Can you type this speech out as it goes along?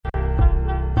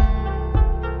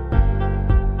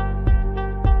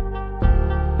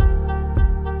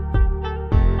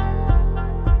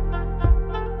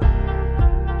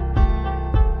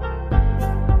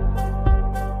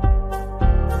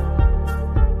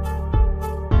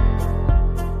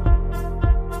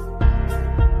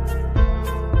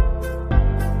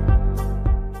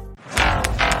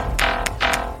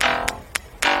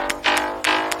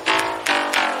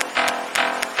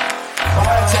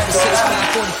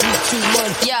2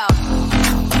 months. Yo.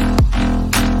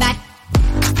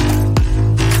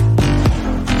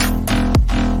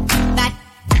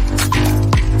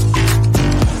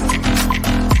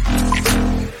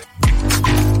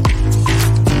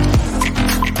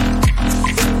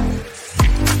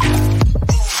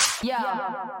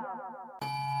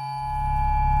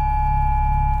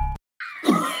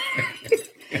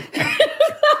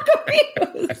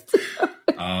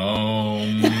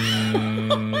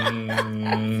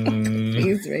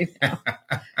 Right now.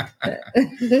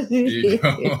 You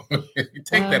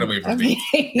take that away from me.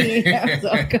 I'm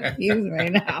so confused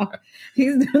right now.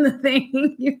 He's doing the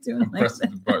thing. You're doing I'm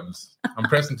pressing the buttons. I'm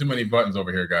pressing too many buttons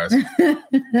over here, guys.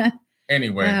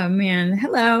 Anyway. Oh, man.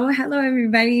 Hello,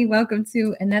 everybody. Welcome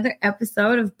to another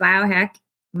episode of Biohack,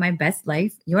 My Best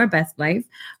Life, Your Best Life,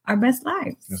 Our Best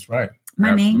Lives. That's right.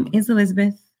 My name is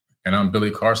Elizabeth. And I'm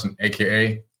Billy Carson,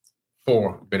 a.k.a.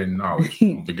 4-Bit of Knowledge.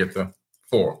 Don't forget the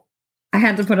 4. I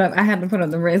had to put up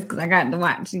the wrist because I got the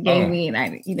watch you gave me, and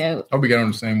Oh, we got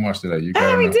on the same watch today. You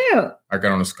got we do. I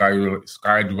got on the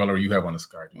Sky Dweller. You have on the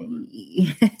Sky Dweller.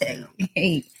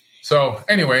 Hey. So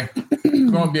anyway, it's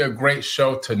going to be a great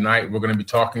show tonight. We're going to be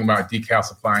talking about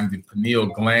decalcifying the pineal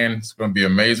gland. It's going to be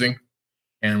amazing,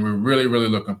 and we're really, really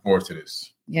looking forward to this.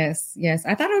 Yes.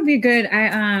 I thought it would be good.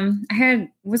 I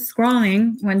was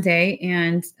scrolling one day,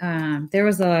 and there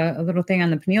was a little thing on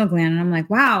the pineal gland, and I'm like,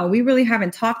 wow, we really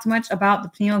haven't talked much about the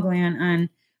pineal gland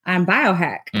on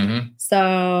Biohack. Mm-hmm.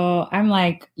 So I'm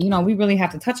like, we really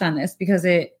have to touch on this because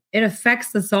it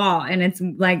affects us all, and it's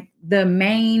like the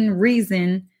main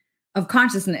reason of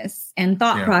consciousness and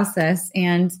thought process,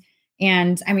 and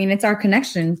I mean, it's our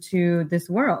connection to this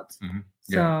world. Mm-hmm.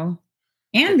 So.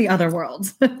 And the other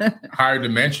world. Higher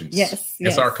dimensions. Yes.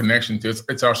 It's our connection to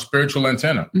it's our spiritual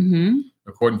antenna,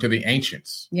 according to the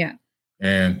ancients. Yeah.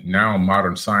 And now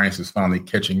modern science is finally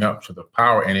catching up to the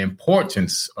power and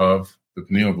importance of the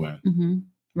pineal gland. Mm-hmm.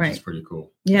 Right. It's pretty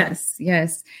cool. Yes.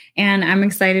 And I'm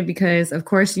excited because, of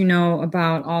course, you know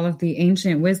about all of the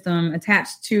ancient wisdom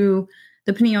attached to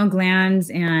the pineal glands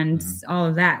and all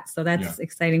of that. So that's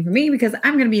exciting for me because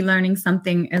I'm going to be learning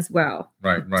something as well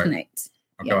tonight.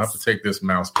 Okay, I'll have to take this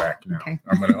mouse back now. Okay.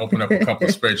 I'm going to open up a couple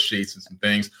of spreadsheets and some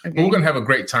things. Okay. But we're going to have a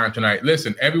great time tonight.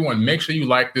 Listen, everyone, make sure you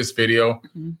like this video.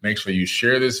 Mm-hmm. Make sure you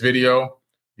share this video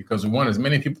because we want as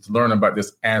many people to learn about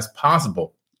this as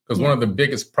possible. Because one of the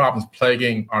biggest problems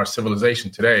plaguing our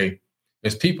civilization today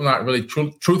is people not really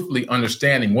truthfully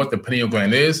understanding what the pineal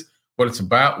gland is, what it's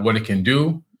about, what it can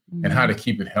do, and how to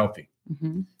keep it healthy.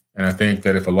 Mm-hmm. And I think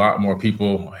that if a lot more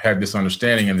people had this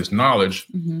understanding and this knowledge,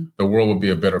 the world would be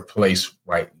a better place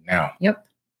right now. Yep,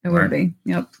 it would be.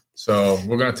 Yep. So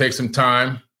we're going to take some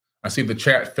time. I see the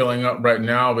chat filling up right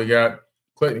now. We got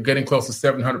getting close to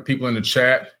 700 people in the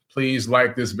chat. Please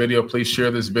like this video. Please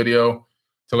share this video.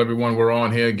 Tell everyone we're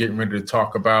on here getting ready to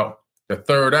talk about the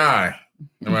third eye.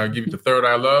 I'm going to give you the third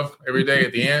eye love every day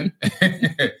at the end.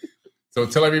 So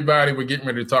tell everybody we're getting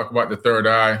ready to talk about the third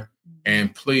eye.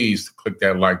 And please click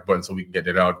that like button so we can get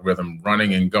that algorithm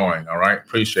running and going. All right.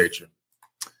 Appreciate you.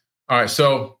 All right.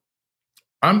 So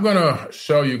I'm going to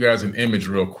show you guys an image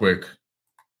real quick.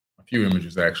 A few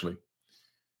images, actually.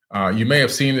 You may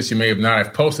have seen this. You may have not.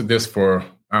 I've posted this for,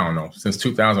 I don't know, since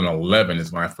 2011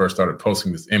 is when I first started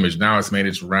posting this image. Now it's made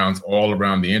its rounds all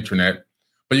around the internet.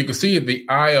 But you can see the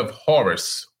Eye of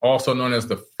Horus, also known as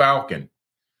the falcon.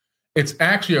 It's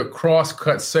actually a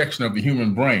cross-cut section of the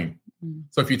human brain.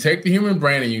 So if you take the human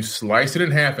brain and you slice it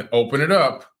in half and open it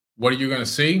up, what are you going to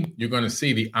see? You're going to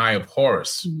see the Eye of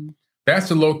Horus. Mm-hmm. That's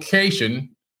the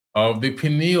location of the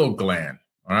pineal gland.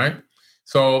 All right.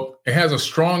 So it has a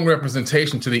strong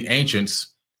representation to the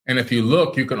ancients. And if you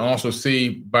look, you can also see,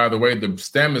 by the way, the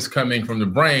stem is coming from the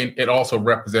brain. It also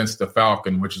represents the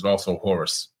falcon, which is also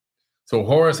Horus. So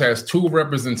Horus has two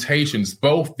representations,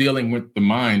 both dealing with the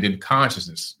mind and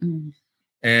consciousness. Mm-hmm.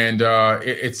 And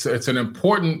it's an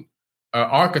important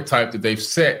archetype that they've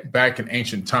set back in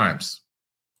ancient times.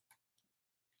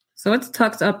 So it's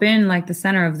tucked up in like the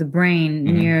center of the brain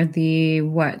near the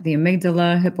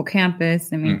amygdala,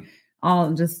 hippocampus. I mean,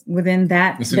 all just within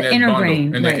that, it's the in inner bundle,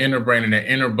 brain. In the inner brain, in the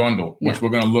inner bundle, which we're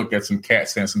going to look at some CAT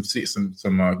scans,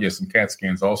 some CAT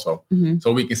scans also. Mm-hmm.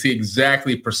 So we can see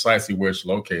exactly precisely where it's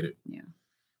located. Yeah.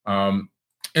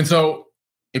 And so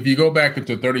if you go back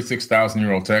into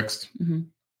 36,000-year-old text,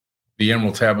 the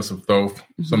Emerald Tablets of Thoth,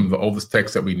 some of the oldest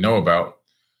texts that we know about,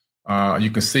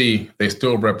 you can see they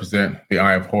still represent the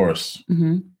Eye of Horus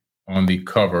on the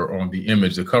cover, on the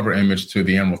image. The cover image to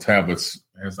the Emerald Tablets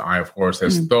has the Eye of Horus,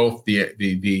 has Thoth,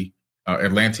 the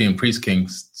Atlantean priest king,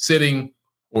 sitting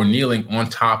or kneeling on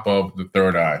top of the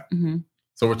third eye.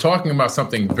 So we're talking about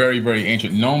something very, very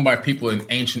ancient, known by people in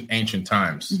ancient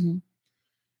times. Mm-hmm.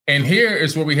 And here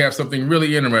is where we have something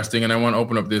really interesting. And I want to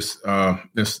open up this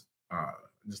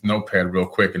notepad real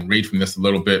quick and read from this a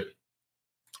little bit.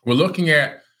 We're looking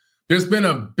at, there's been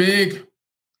a big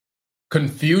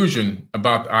confusion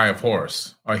about the Eye of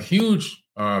Horus, a huge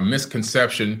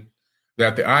misconception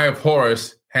that the Eye of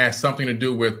Horus has something to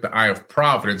do with the Eye of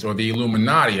Providence or the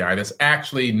Illuminati eye. That's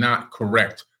actually not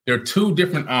correct. There are two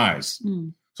different eyes.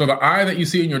 Mm. So the eye that you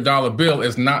see in your dollar bill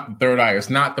is not the third eye. It's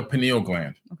not the pineal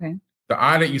gland. Okay. The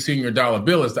eye that you see in your dollar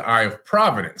bill is the Eye of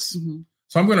Providence. Mm-hmm.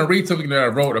 So I'm going to read something that I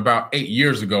wrote about 8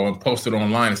 years ago and posted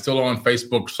online. It's still on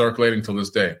Facebook, circulating till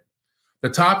this day. The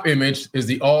top image is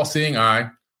the all-seeing eye,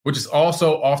 which is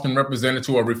also often represented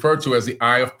to or referred to as the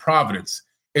Eye of Providence.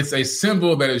 It's a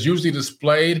symbol that is usually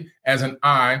displayed as an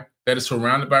eye that is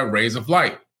surrounded by rays of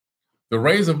light. The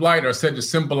rays of light are said to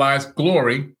symbolize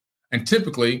glory, and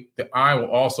typically the eye will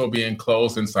also be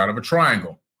enclosed inside of a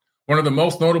triangle. One of the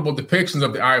most notable depictions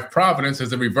of the Eye of Providence is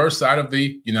the reverse side of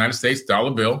the United States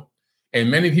dollar bill, and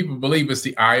many people believe it's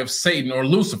the eye of Satan or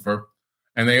Lucifer,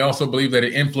 and they also believe that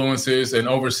it influences and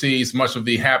oversees much of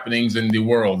the happenings in the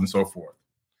world and so forth.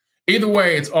 Either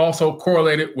way, it's also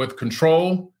correlated with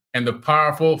control and the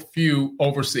powerful few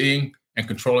overseeing and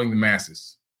controlling the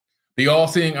masses. The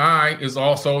all-seeing eye is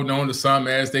also known to some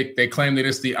as they claim that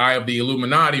it's the eye of the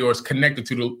Illuminati or is connected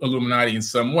to the Illuminati in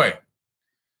some way.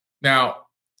 Now,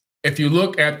 if you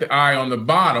look at the eye on the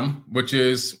bottom, which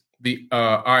is the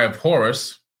Eye of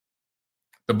Horus,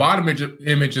 the bottom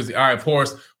image is the Eye of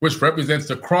Horus, which represents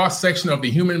the cross-section of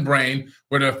the human brain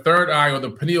where the third eye or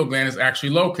the pineal gland is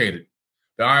actually located.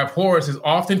 The Eye of Horus is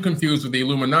often confused with the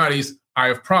Illuminati's Eye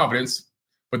of Providence,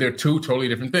 but they're two totally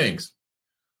different things.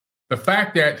 The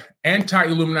fact that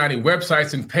anti-Illuminati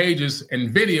websites and pages and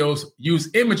videos use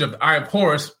image of the Eye of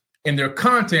Horus in their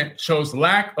content shows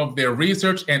lack of their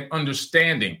research and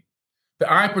understanding.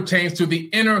 The eye pertains to the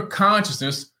inner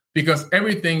consciousness because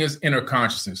everything is inner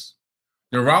consciousness.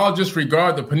 Neurologists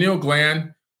regard the pineal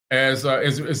gland as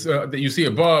that you see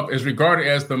above is regarded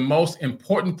as the most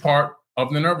important part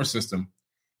of the nervous system.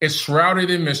 It's shrouded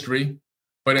in mystery,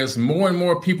 but as more and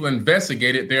more people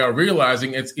investigate it, they are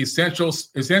realizing it's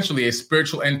essentially a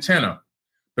spiritual antenna,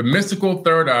 the mystical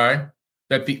third eye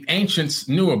that the ancients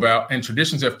knew about and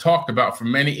traditions have talked about for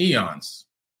many eons.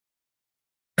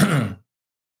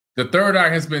 The third eye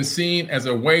has been seen as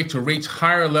a way to reach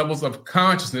higher levels of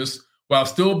consciousness while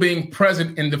still being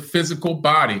present in the physical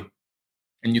body.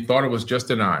 And you thought it was just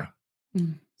an eye.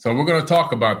 Mm. So we're going to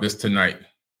talk about this tonight.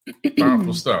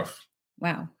 Powerful stuff.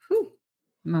 Wow. Whew.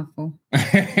 Mouthful. But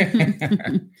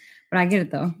I get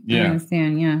it though. Yeah. I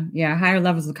understand. Yeah. Higher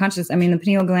levels of consciousness. I mean, the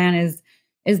pineal gland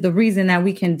is the reason that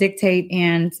we can dictate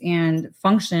and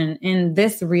function in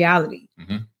this reality.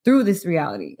 Mm-hmm. Through this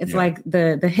reality. It's like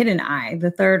the hidden eye,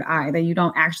 the third eye that you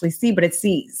don't actually see, but it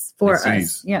sees for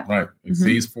us. Yeah. Right. It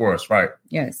sees for us. Right.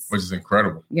 Yes. Which is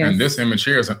incredible. Yes. And this image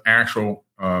here is an actual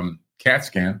CAT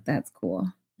scan. That's cool.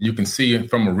 You can see it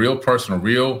from a real person, a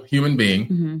real human being.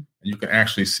 Mm-hmm. And you can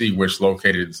actually see where it's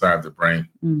located inside the brain.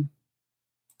 Mm.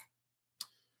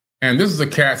 And this is a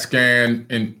CAT scan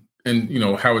in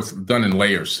how it's done in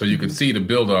layers. So you can see the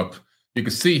buildup. You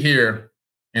can see here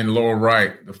in the lower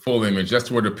right, the full image, that's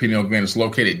where the pineal gland is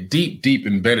located, deep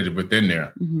embedded within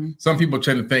there. Mm-hmm. Some people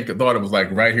tend to thought it was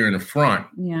like right here in the front.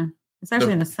 Yeah. It's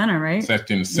actually in the center, right? It's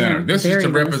actually in the center. Yeah, this is the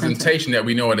representation that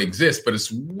we know it exists, but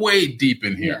it's way deep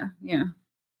in here. Yeah.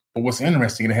 But what's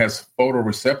interesting, it has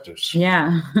photoreceptors.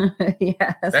 Yeah.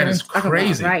 Yeah. That is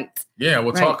crazy. Right. Yeah,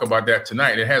 we'll talk about that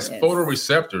tonight. It has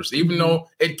photoreceptors, even though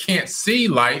it can't see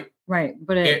light. Right.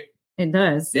 But it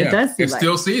does. Yeah, it does see light. It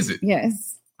still sees it.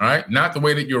 Yes. All right. Not the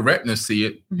way that your retinas see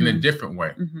it, in a different way.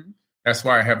 Mm-hmm. That's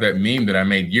why I have that meme that I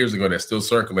made years ago that still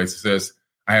circulates. It says,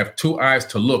 I have two eyes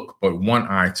to look, but one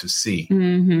eye to see.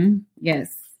 Mm-hmm.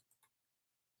 Yes.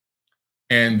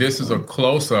 And this is a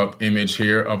close-up image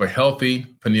here of a healthy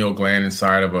pineal gland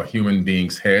inside of a human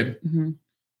being's head. Mm-hmm.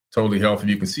 Totally healthy.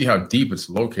 You can see how deep it's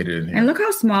located in here. And look how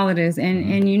small it is.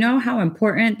 And you know how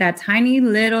important that tiny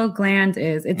little gland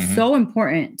is. It's so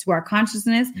important to our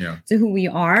consciousness, to who we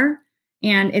are.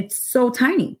 And it's so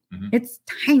tiny. Mm-hmm. It's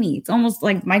tiny. It's almost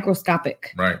like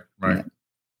microscopic. Right. Yeah.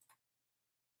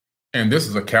 And this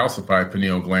is a calcified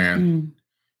pineal gland. Mm.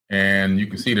 And you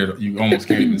can see that you almost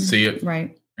can't even see it.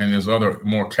 Right. And there's other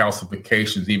more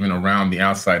calcifications even around the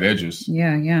outside edges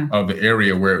of the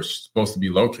area where it's supposed to be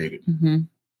located. Mm-hmm.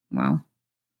 Wow.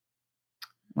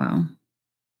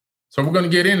 So we're going to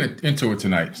get into it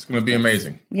tonight. It's going to be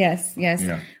amazing. Yes.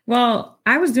 Yeah. Well,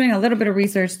 I was doing a little bit of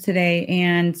research today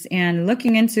and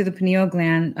looking into the pineal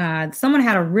gland. Someone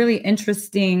had a really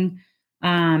interesting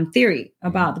theory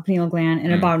about the pineal gland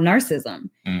and about narcissism.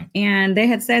 And they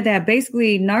had said that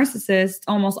basically narcissists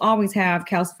almost always have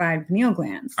calcified pineal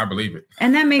glands. I believe it.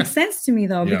 And that makes sense to me,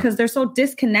 though, because they're so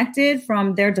disconnected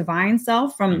from their divine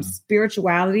self, from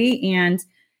spirituality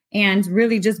and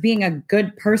really just being a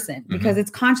good person, because it's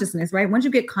consciousness, right? Once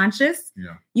you get conscious,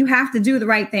 you have to do the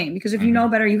right thing, because if you know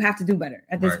better, you have to do better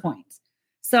at this point.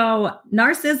 So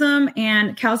narcissism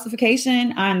and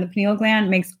calcification on the pineal gland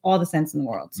makes all the sense in the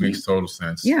world. Makes total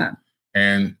sense. Yeah.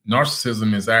 And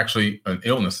narcissism is actually an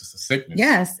illness. It's a sickness.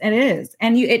 Yes, it is.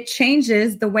 And it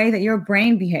changes the way that your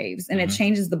brain behaves, and it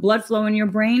changes the blood flow in your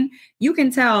brain. You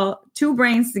can tell two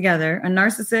brains together, a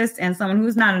narcissist and someone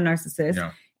who's not a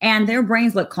narcissist, and their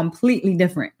brains look completely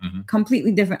different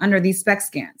under these SPECT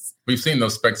scans. We've seen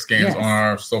those SPECT scans on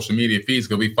our social media feeds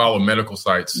because we follow medical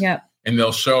sites. Yep. And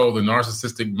they'll show the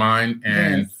narcissistic mind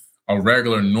and a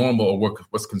regular normal, or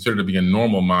what's considered to be a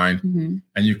normal mind.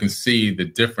 And you can see the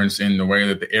difference in the way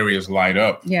that the areas light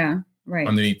up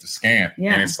underneath the scan.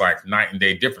 And it's like night and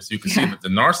day difference. You can see that the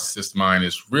narcissist mind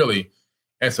is really,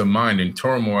 it's a mind in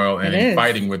turmoil and in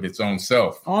fighting with its own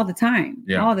self. All the time.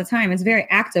 All the time. It's very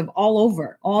active all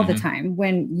over, all the time.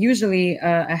 When usually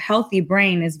a healthy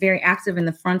brain is very active in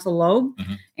the frontal lobe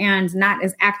and not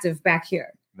as active back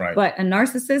here. Right. But a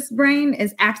narcissist brain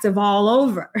is active all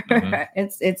over.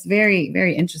 It's very,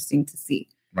 very interesting to see.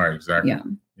 Right. Exactly.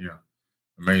 Yeah.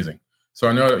 Amazing. So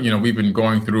I know, we've been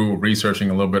going through researching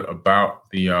a little bit about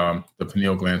the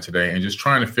pineal gland today, and just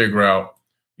trying to figure out,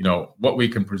 what we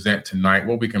can present tonight,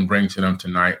 what we can bring to them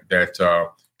tonight that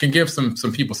can give some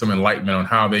people some enlightenment on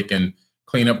how they can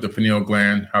clean up the pineal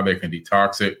gland, how they can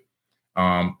detox it,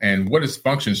 and what its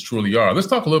functions truly are. Let's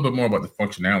talk a little bit more about the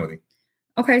functionality.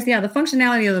 Okay, so the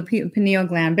functionality of the pineal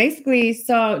gland. Basically,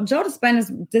 so Joe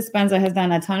Dispenza has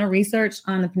done a ton of research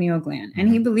on the pineal gland, and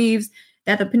he believes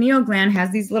that the pineal gland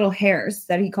has these little hairs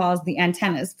that he calls the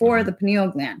antennas for the pineal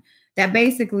gland that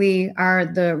basically are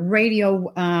the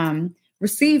radio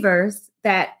receivers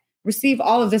that receive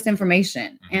all of this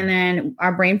information. And then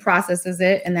our brain processes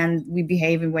it, and then we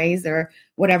behave in ways or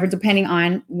whatever, depending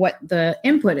on what the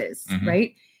input is,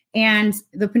 right? And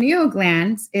the pineal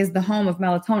gland is the home of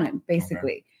melatonin,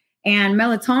 basically. And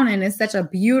melatonin is such a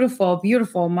beautiful,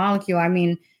 beautiful molecule. I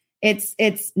mean,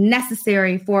 it's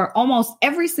necessary for almost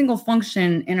every single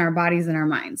function in our bodies and our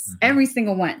minds, every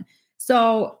single one.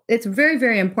 So it's very,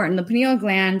 very important. The pineal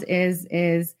gland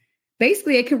is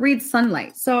basically, it can read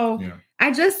sunlight. So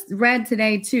I just read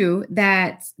today too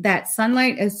that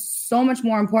sunlight is so much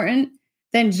more important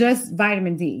than just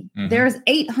vitamin D. There's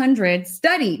 800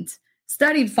 studied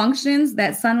functions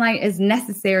that sunlight is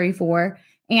necessary for,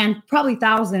 and probably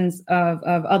thousands of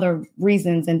other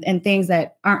reasons and things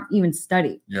that aren't even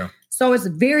studied. So it's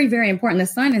very, very important. The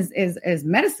sun is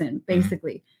medicine,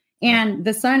 basically. And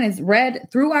the sun is read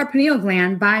through our pineal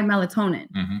gland by melatonin,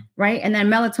 right? And then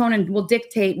melatonin will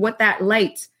dictate what that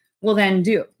light will then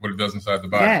do. What it does inside the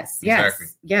body.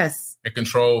 Yes. It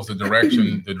controls the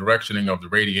directioning of the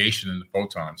radiation and the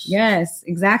photons. Yes,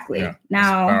 exactly.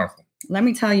 Now, let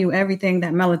me tell you everything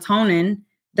that melatonin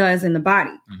does in the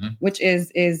body, which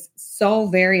is so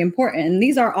very important. And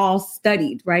these are all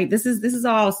studied, right? This is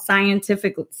all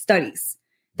scientific studies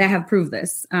that have proved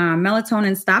this.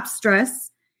 Melatonin stops stress.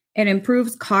 It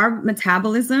improves carb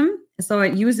metabolism. So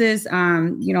it uses,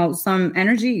 some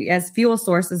energy as fuel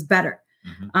sources better.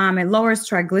 It lowers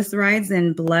triglycerides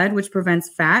in blood, which prevents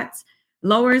fat,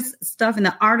 lowers stuff in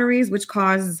the arteries, which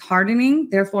causes hardening.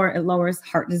 Therefore, it lowers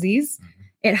heart disease.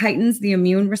 It heightens the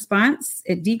immune response.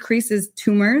 It decreases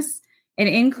tumors. It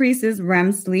increases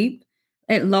REM sleep.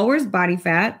 It lowers body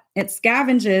fat. It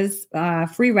scavenges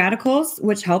free radicals,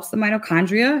 which helps the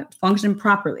mitochondria function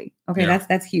properly. Okay,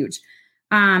 that's huge.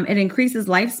 It increases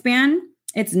lifespan.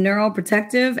 It's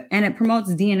neuroprotective, and it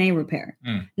promotes DNA repair.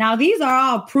 Now, these are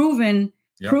all proven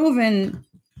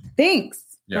things.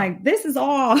 Like, this is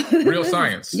all real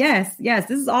science. Yes.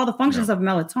 This is all the functions of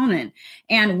melatonin.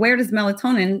 And where does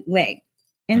melatonin lay?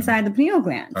 Inside the pineal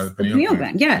gland. The pineal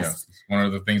gland. Yes. It's one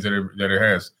of the things that it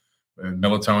has.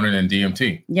 Melatonin and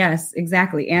DMT. Yes,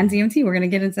 exactly. And DMT. We're going to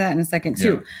get into that in a second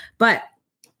too. But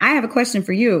I have a question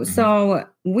for you. So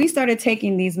we started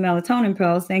taking these melatonin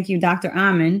pills. Thank you, Dr.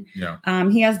 Amen.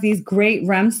 He has these great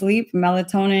REM sleep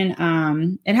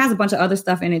melatonin. It has a bunch of other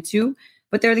stuff in it too.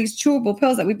 But there are these chewable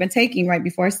pills that we've been taking right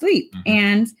before sleep.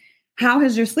 And how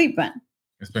has your sleep been?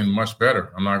 It's been much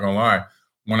better. I'm not going to lie.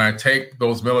 When I take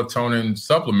those melatonin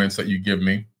supplements that you give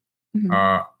me,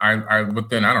 I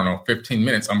within, 15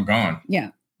 minutes, I'm gone.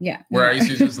 Yeah. Where I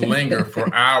used to just linger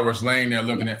for hours laying there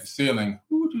looking at the ceiling.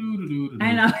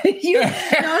 I know.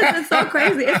 It's so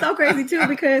crazy. It's so crazy too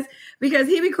because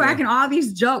he be cracking all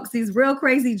these jokes, these real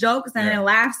crazy jokes, and then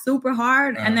laugh super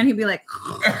hard, and then he'd be like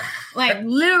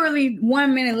literally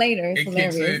 1 minute later. It's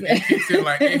hilarious. It kicks in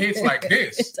like it hits like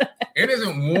this. It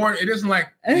isn't warm. It isn't like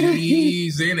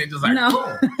ease in. It just like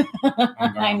boom.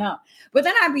 I know. But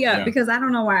then I'd be up because I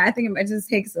don't know why. I think it just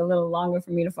takes a little longer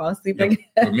for me to fall asleep. Yeah.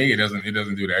 For me, it doesn't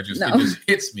do that. It just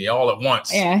hits me all at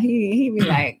once. Yeah, he be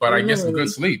like. But I get some good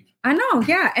sleep. I know.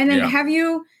 Yeah. And then have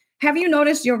you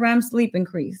noticed your REM sleep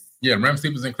increase? Yeah, REM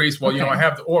sleep has increased. Well, I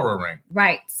have the Oura Ring.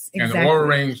 Right. Exactly. And the Oura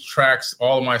Ring tracks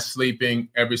all of my sleeping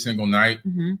every single night.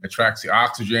 Mm-hmm. It tracks the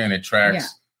oxygen. It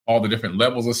tracks all the different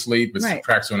levels of sleep. It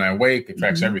tracks when I wake. It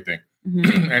tracks everything.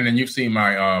 Mm-hmm. And then you've seen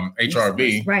my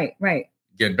HRV. Right.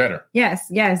 Get better. Yes.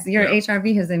 Your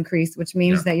HRV has increased, which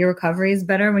means that your recovery is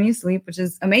better when you sleep, which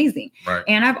is amazing. Right.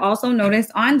 And I've also noticed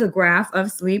on the graph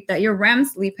of sleep that your REM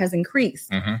sleep has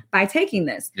increased by taking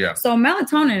this. Yeah. So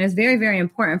melatonin is very, very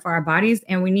important for our bodies,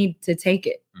 and we need to take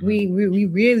it. Mm-hmm. We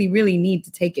really, really need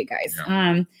to take it, guys.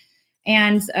 Yeah.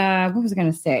 And what was I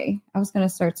going to say? I was going to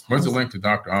start. Where's the link to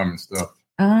Dr. Amon's stuff?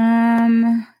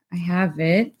 I have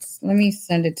it. Let me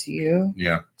send it to you.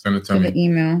 Yeah, send it to me. The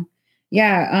email.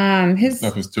 Yeah, his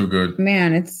stuff is too good.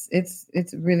 Man, it's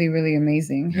really, really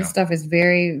amazing. His stuff is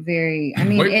very, very. I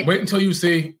mean, wait until you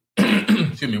see.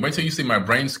 Excuse me. Wait till you see my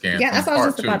brain scan. Yeah, that's what I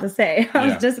was just about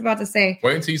to say.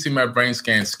 Wait until you see my brain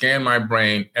scan. Scan my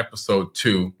brain, episode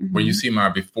 2, where you see my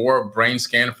before brain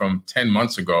scan from 10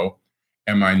 months ago,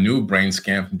 and my new brain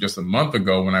scan from just a month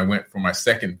ago when I went for my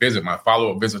second visit, my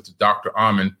follow-up visit to Dr.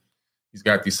 Amon. He's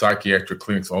got these psychiatric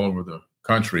clinics all over the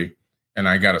country. And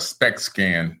I got a SPECT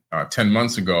scan 10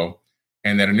 months ago.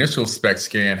 And that initial SPECT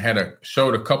scan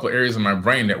showed a couple of areas of my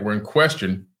brain that were in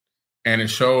question. And it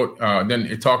showed, then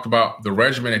it talked about the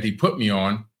regimen that he put me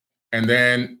on. And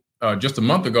then just a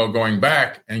month ago, going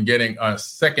back and getting a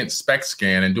second SPECT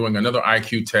scan and doing another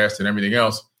IQ test and everything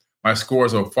else, my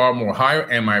scores are far more higher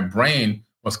and my brain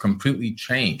was completely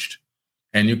changed.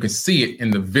 And you can see it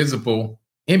in the visible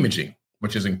imaging,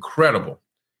 which is incredible.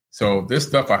 So this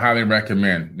stuff I highly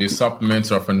recommend. These supplements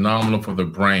are phenomenal for the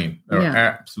brain. They're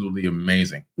absolutely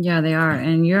amazing. Yeah, they are.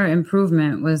 And your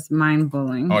improvement was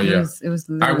mind-blowing. Oh, yeah. It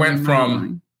was I went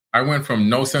from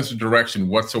no sense of direction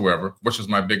whatsoever, which was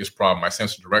my biggest problem. My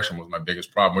sense of direction was my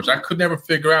biggest problem, which I could never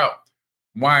figure out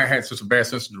why I had such a bad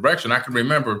sense of direction. I could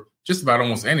remember just about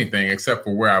almost anything except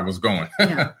for where I was going.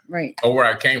 Yeah, right. Or where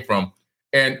I came from.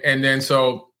 And then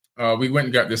so we went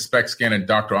and got this SPECT scan at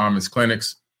Dr. Amon's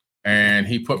clinics. And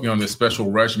he put me on this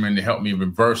special regimen to help me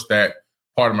reverse that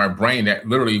part of my brain that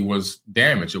literally was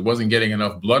damaged. It wasn't getting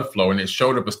enough blood flow. And it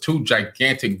showed up as 2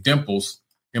 gigantic dimples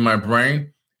in my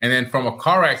brain. And then from a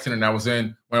car accident I was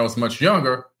in when I was much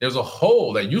younger, there's a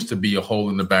hole that used to be a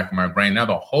hole in the back of my brain. Now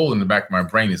the hole in the back of my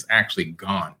brain is actually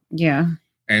gone. Yeah.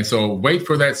 And so wait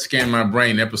for that Scan My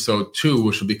Brain episode 2,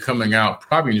 which will be coming out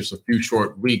probably in just a few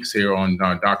short weeks here on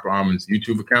Dr. Amon's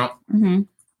YouTube account. Mm-hmm.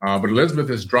 But Elizabeth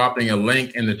is dropping a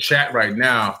link in the chat right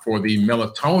now for the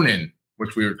melatonin,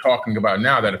 which we were talking about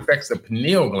now, that affects the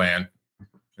pineal gland.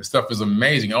 This stuff is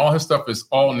amazing. All his stuff is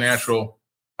all natural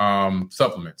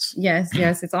supplements. Yes.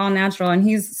 It's all natural. And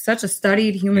he's such a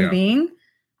studied human being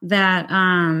that,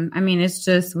 it's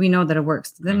just, we know that it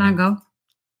works. Did it not go?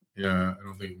 Yeah, I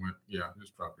don't think it went. Yeah,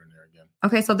 just drop it in there again.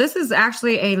 Okay, so this is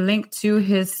actually a link to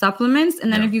his supplements.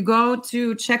 And then if you go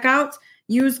to checkout,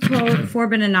 use code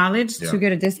Forbidden Knowledge to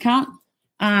get a discount.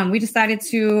 We decided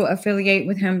to affiliate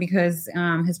with him because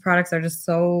his products are just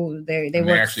they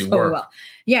work so well.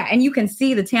 Yeah, and you can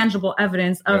see the tangible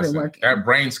evidence of it working. That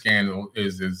brain scan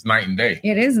is night and day.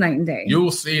 It is night and day. You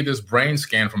will see this brain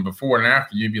scan from before and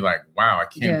after. You'd be like, wow, I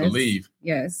can't believe.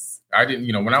 Yes. I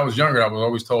didn't, when I was younger, I was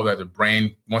always told that the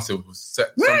brain, once it was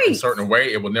set a certain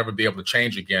way, it will never be able to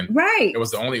change again. Right. It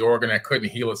was the only organ that couldn't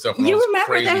heal itself. You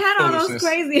remember they had all those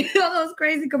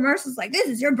crazy commercials like, this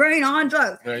is your brain on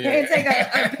drugs. They take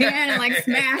a pan and like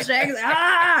smash eggs.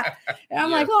 And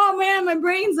I'm like, oh man, my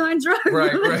brain's on drugs.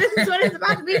 Right. This is what it's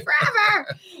about to be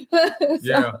forever.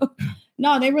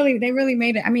 No, they really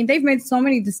made it. I mean, they've made so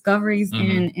many discoveries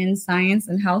in science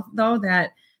and health, though,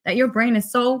 that your brain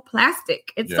is so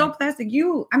plastic. It's so plastic.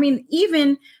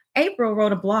 Even April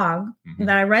wrote a blog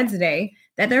that I read today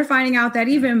that they're finding out that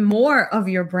even more of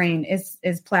your brain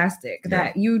is plastic,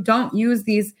 that you don't use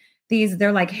these,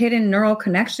 they're like hidden neural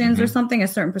connections or something. A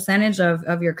certain percentage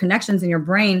of your connections in your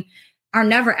brain are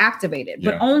never activated,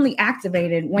 but only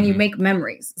activated when you make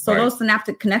memories. So those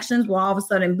synaptic connections will all of a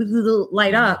sudden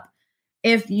light up.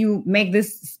 if you make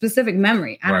this specific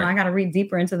memory. I don't know. I got to read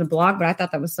deeper into the blog, but I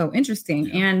thought that was so interesting.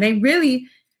 Yeah. And they really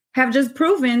have just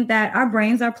proven that our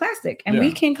brains are plastic and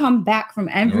we can come back from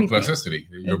everything. Neuroplasticity.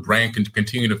 Your brain can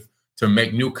continue to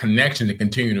make new connections and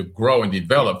continue to grow and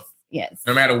develop. Yes.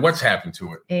 No matter what's happened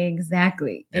to it.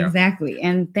 Exactly. Yeah. Exactly.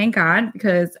 And thank God,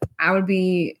 because I would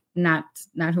be not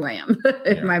who I am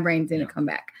if my brain didn't come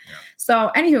back. Yeah.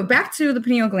 So anywho, back to the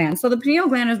pineal gland. So the pineal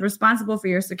gland is responsible for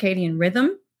your circadian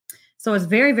rhythm. So it's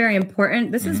very, very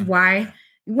important. This is why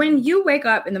when you wake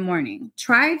up in the morning,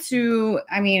 try to,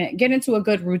 get into a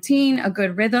good routine, a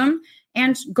good rhythm,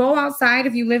 and go outside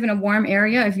if you live in a warm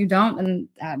area. If you don't, then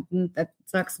that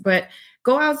sucks. But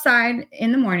go outside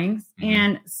in the mornings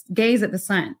and gaze at the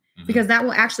sun because that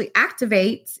will actually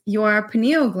activate your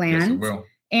pineal gland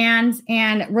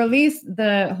and release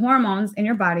the hormones in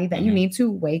your body that you need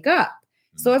to wake up.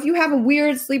 So if you have a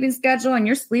weird sleeping schedule and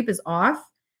your sleep is off,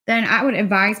 then I would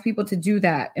advise people to do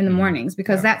that in the mornings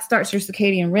because that starts your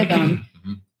circadian rhythm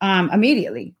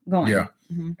immediately going. Yeah.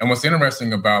 And what's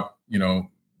interesting about,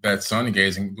 that sun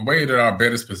gazing, the way that our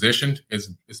bed is positioned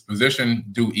is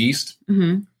positioned due east.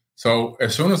 So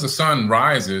as soon as the sun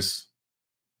rises,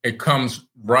 it comes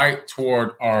right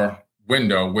toward our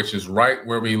window, which is right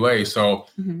where we lay. So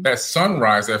that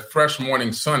sunrise, that fresh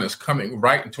morning sun is coming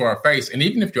right into our face. And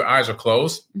even if your eyes are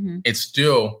closed, it's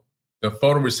still, the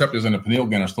photoreceptors in the pineal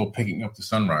gland are still picking up the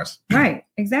sunrise. Right.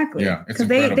 Exactly. Yeah. Because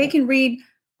they can read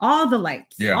all the light.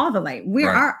 Yeah. All the light.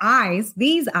 Our eyes,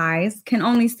 these eyes can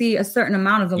only see a certain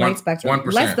amount of the light spectrum.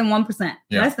 1%. Less than 1%.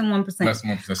 Yeah. Less than 1%. Less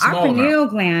than 1%. Small our pineal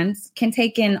glands can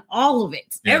take in all of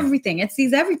it. Yeah. Everything. It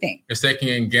sees everything. It's taking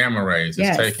in gamma rays.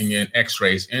 It's taking in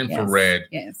X-rays, infrared,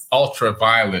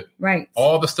 ultraviolet. Right.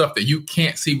 All the stuff that you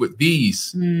can't see with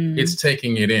these, it's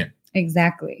taking it in.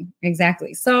 Exactly.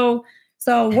 So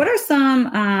what are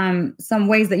some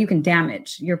ways that you can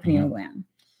damage your pineal gland?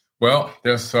 Well,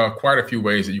 there's quite a few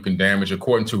ways that you can damage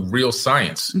according to real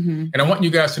science. And I want you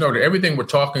guys to know that everything we're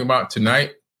talking about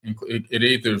tonight, it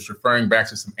either is referring back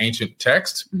to some ancient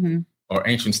text or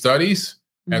ancient studies,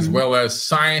 as well as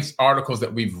science articles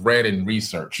that we've read and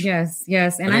researched. Yes.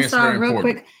 And I saw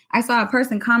quick, I saw a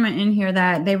person comment in here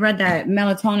that they read that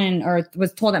melatonin or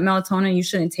was told that melatonin, you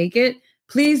shouldn't take it.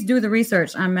 Please do the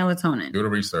research on melatonin. Do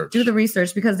the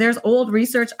research because there's old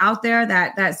research out there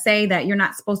that say that you're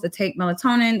not supposed to take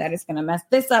melatonin, that it's going to mess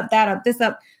this up, that up, this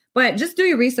up. But just do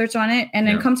your research on it and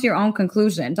then come to your own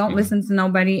conclusion. Don't listen to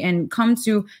nobody and come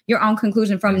to your own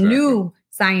conclusion from new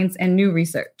science and new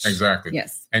research. Exactly.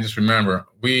 Yes. And just remember,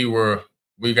 we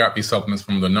got these supplements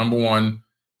from the number one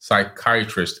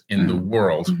psychiatrist in the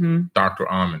world, Dr.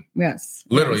 Amen. Yes.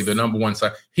 Literally the number one.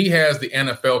 He has the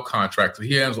NFL contract.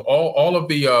 He has all of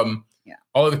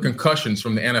the concussions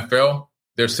from the NFL.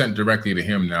 They're sent directly to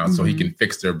him now so he can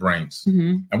fix their brains.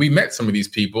 And we met some of these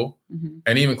people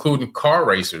and even including car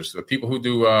racers, the people who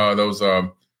do those,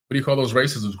 what do you call those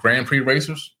races? Those Grand Prix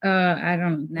racers? I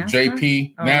don't know.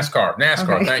 JP, NASCAR.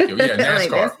 NASCAR, okay. Thank you. Yeah,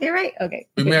 NASCAR. You're right. Okay.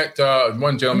 We met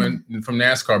one gentleman from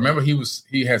NASCAR. Remember,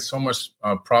 he had so much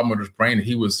problem with his brain that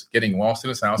he was getting lost in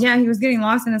his house. Yeah, he was getting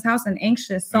lost in his house and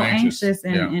anxious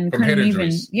and couldn't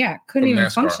even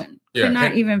function. Yeah, could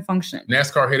not even function.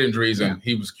 NASCAR head injuries, and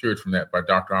he was cured from that by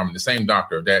Dr. Amen, the same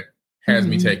doctor that has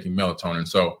me taking melatonin.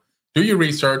 So do your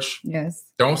research. Yes.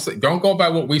 Don't go by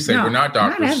what we say. No, we're not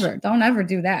doctors. Not ever. Don't ever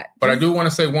do that. But I do want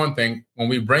to say one thing. When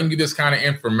we bring you this kind of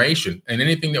information and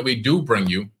anything that we do bring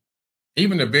you,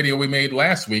 even the video we made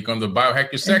last week on the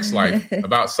Biohack Your Sex Life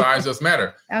about size does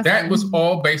matter. That was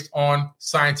all based on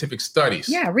scientific studies.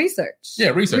 Yeah, research. Yeah,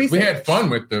 research. We had fun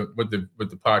with the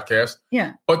podcast.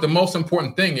 Yeah. But the most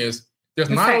important thing is there's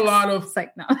not a lot of Sorry.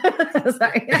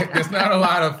 there's not a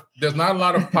lot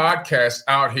of podcasts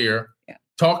out here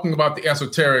talking about the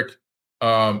esoteric,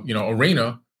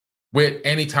 arena with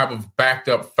any type of backed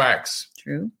up facts.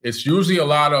 True. It's usually a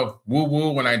lot of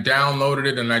woo-woo when I downloaded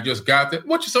it and I just got it,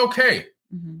 which is okay.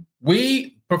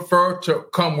 We prefer to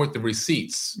come with the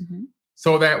receipts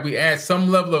so that we add some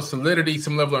level of solidity,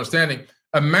 some level of understanding.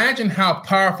 Imagine how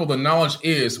powerful the knowledge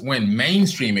is when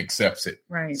mainstream accepts it.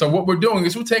 Right. So what we're doing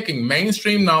is we're taking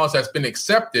mainstream knowledge that's been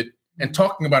accepted and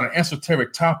talking about an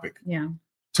esoteric topic. Yeah.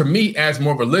 To me, adds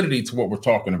more validity to what we're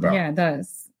talking about. Yeah, it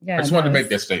does. Yeah, I just wanted to make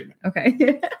that statement. Okay.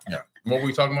 Yeah. What were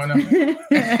we talking about now?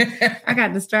 I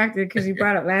got distracted because you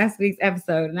brought up last week's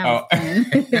episode, and that was fun.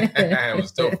 It was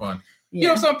still fun.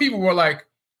 Yeah. Some people were like,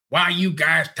 "Why are you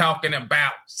guys talking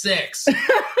about sex?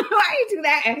 Why you do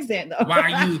that accent though?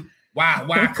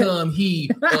 Why come he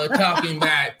talking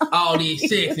about all these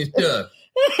sex and stuff?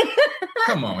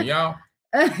 Come on, y'all."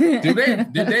 Do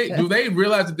they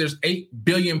realize that there's 8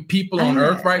 billion people on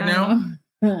Earth right now?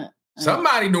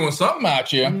 Somebody doing something out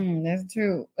here. That's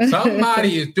true.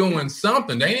 Somebody is doing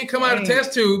something. They didn't come out of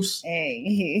test tubes.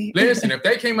 Hey. Listen, if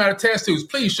they came out of test tubes,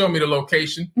 please show me the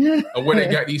location of where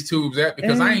they got these tubes at,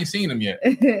 because I ain't seen them yet.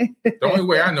 The only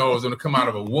way I know is going to come out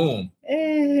of a womb.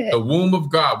 The womb of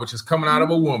God, which is coming out of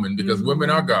a woman, because women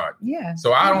are God. Yeah.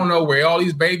 So I don't know where all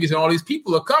these babies and all these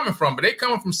people are coming from, but they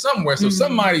coming from somewhere. So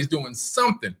somebody's doing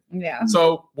something. Yeah.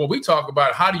 So when we talk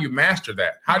about how do you master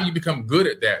that? How do you become good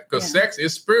at that? Because sex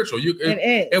is spiritual.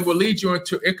 It will lead you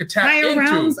into, it could tap higher into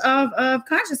realms of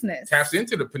consciousness. Taps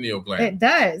into the pineal gland. It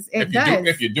does.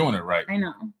 If you're doing it right. I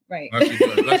know. Right.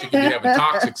 Unless you could be having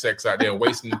toxic sex out there,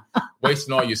 wasting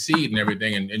all your seed and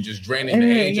everything, and just draining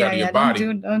the age out of your body.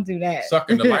 Don't do that.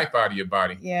 Sucking the life out of your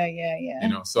body. Yeah.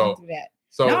 So don't do that.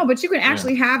 So no, but you can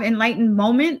actually have enlightened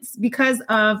moments because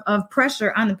of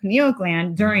pressure on the pineal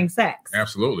gland during sex.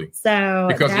 Absolutely. So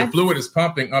because the fluid is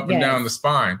pumping up and down the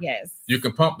spine. Yes. You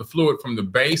can pump the fluid from the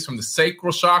base, from the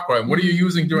sacral chakra. And what are you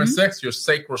using during sex? Your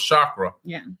sacral chakra.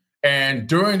 Yeah. And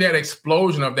during that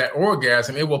explosion of that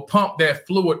orgasm, it will pump that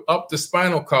fluid up the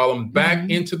spinal column, back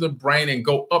into the brain, and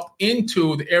go up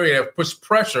into the area that puts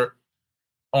pressure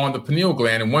on the pineal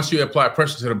gland. And once you apply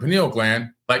pressure to the pineal gland,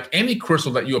 like any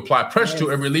crystal that you apply pressure to,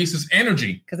 it releases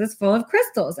energy because it's full of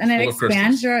crystals, and it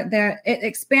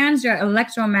expands your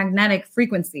electromagnetic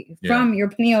frequency from your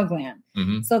pineal gland.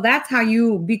 So that's how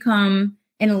you become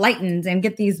enlightened and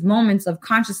get these moments of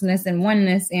consciousness and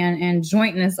oneness and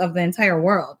jointness of the entire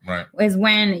world. Right. Is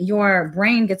when your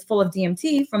brain gets full of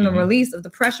DMT from the release of the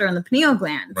pressure on the pineal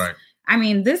glands. Right. I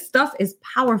mean, this stuff is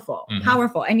powerful,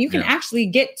 and you can actually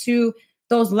get to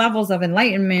those levels of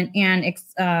enlightenment and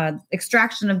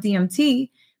extraction of DMT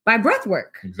by breath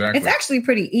work. Exactly. It's actually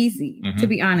pretty easy, to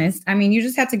be honest. I mean, you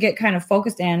just have to get kind of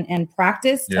focused and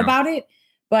practiced about it,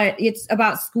 but it's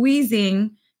about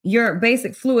squeezing your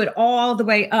basic fluid all the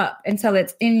way up until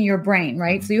it's in your brain,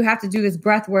 right? So you have to do this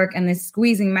breath work and this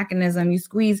squeezing mechanism. You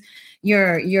squeeze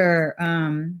your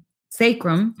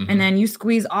sacrum, and then you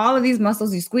squeeze all of these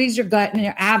muscles. You squeeze your gut and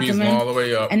your abdomen all the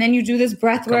way up, and then you do this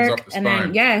breath work, and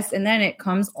then it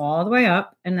comes all the way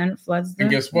up, and then it floods.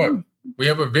 And guess what? We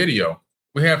have a video.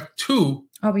 We have 2.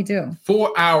 Oh, we do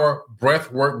 4-hour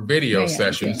breath work video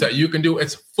sessions that you can do.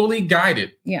 It's fully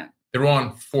guided. Yeah. They're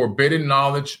on Forbidden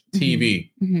Knowledge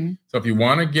TV. So if you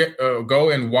want to get go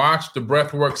and watch the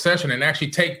breathwork session and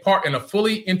actually take part in a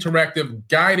fully interactive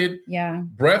guided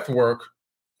breathwork.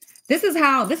 This is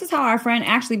how our friend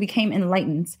actually became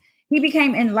enlightened. He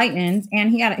became enlightened, and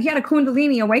he had a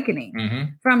Kundalini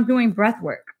awakening from doing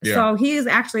breathwork. Yeah. So he is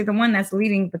actually the one that's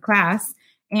leading the class,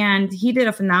 and he did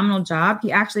a phenomenal job.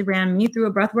 He actually ran me through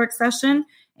a breathwork session,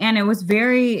 and it was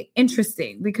very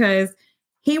interesting because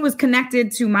he was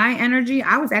connected to my energy.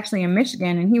 I was actually in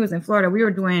Michigan and he was in Florida. We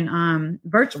were doing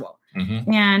virtual.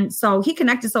 And so he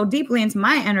connected so deeply into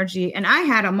my energy. And I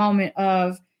had a moment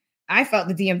of, I felt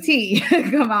the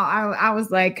DMT come out. I was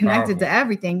like connected to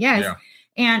everything. Yes. Yeah.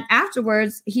 And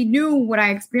afterwards, he knew what I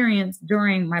experienced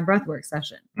during my breathwork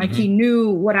session. Like he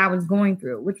knew what I was going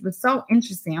through, which was so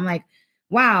interesting. I'm like,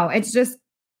 wow, it's just,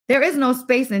 there is no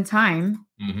space and time.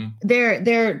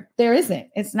 There isn't.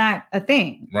 It's not a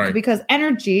thing, right? Because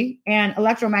energy and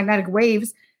electromagnetic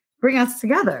waves bring us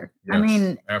together. Yes, I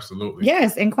mean, absolutely.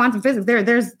 Yes, in quantum physics,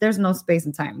 there's no space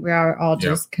and time. We are all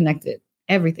just connected.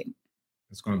 Everything.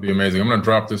 It's going to be amazing. I'm going to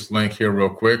drop this link here real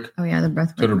quick. Oh yeah, the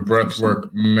breathwork to the breathwork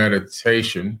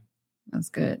meditation. That's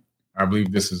good. I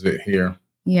believe this is it here.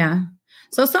 Yeah.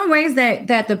 So some ways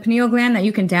that the pineal gland, that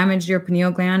you can damage your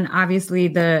pineal gland. Obviously,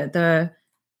 the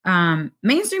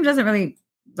mainstream doesn't really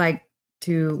like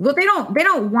to, well, they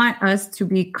don't want us to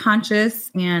be conscious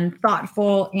and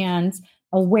thoughtful and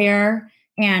aware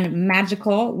and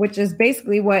magical, which is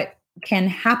basically what can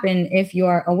happen if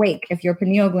you're awake, if your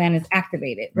pineal gland is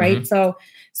activated, right? So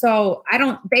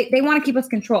they want to keep us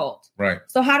controlled. Right.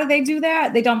 So how do they do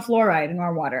that? They dump fluoride in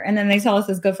our water, and then they tell us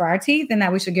it's good for our teeth and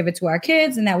that we should give it to our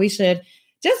kids and that we should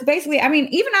just basically, I mean,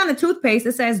 even on the toothpaste,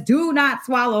 it says, do not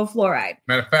swallow fluoride.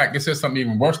 Matter of fact, it says something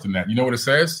even worse than that. You know what it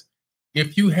says?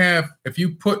 If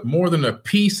you put more than a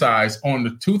pea size on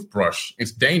the toothbrush,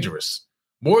 it's dangerous.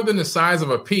 More than the size of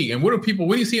a pea. And what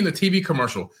do you see in the TV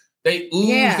commercial? They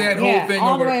ooze that whole thing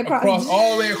all the way across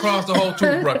the whole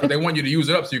toothbrush, because they want you to use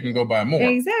it up so you can go buy more.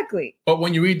 Exactly. But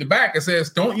when you read the back, it says,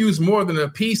 don't use more than a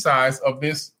pea size of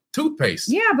this toothpaste.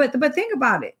 Yeah, but think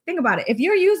about it. If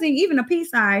you're using even a pea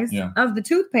size of the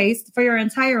toothpaste for your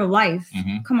entire life,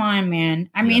 come on, man.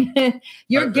 I mean,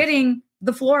 you're getting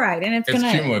the fluoride, and it's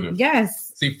cumulative.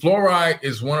 Yes. See, fluoride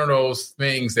is one of those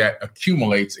things that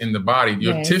accumulates in the body.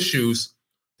 Your tissues,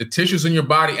 the tissues in your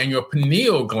body, and your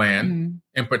pineal gland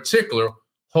in particular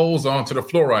holds on to the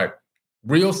fluoride.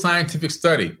 real scientific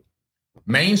study.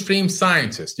 Mainstream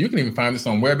scientists, you can even find this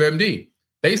on WebMD.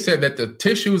 They said that the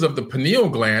tissues of the pineal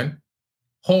gland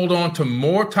hold on to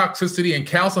more toxicity and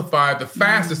calcify the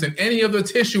fastest than any other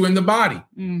tissue in the body.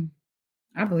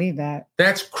 I believe that.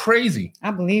 That's crazy.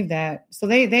 I believe that. So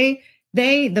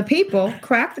the people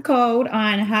cracked the code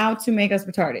on how to make us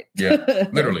retarded. Yeah,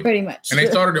 literally. Pretty much. And they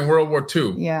started in World War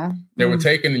II. Yeah. They were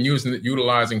taking and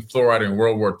utilizing fluoride in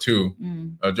World War II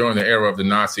during the era of the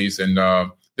Nazis. And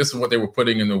this is what they were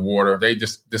putting in the water. They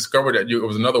just discovered that it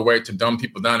was another way to dumb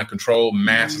people down and control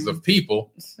masses of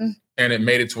people. And it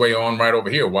made its way on right over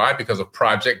here. Why? Because of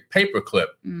Project Paperclip.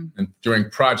 And during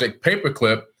Project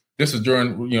Paperclip, this is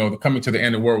during, coming to the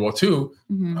end of World War II,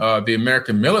 the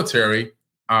American military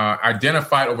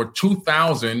identified over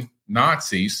 2,000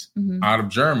 Nazis out of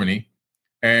Germany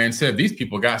and said these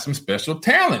people got some special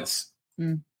talents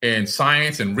in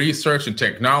science and research and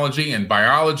technology and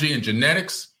biology and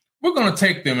genetics. We're going to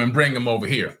take them and bring them over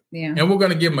here. Yeah. And we're going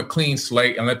to give them a clean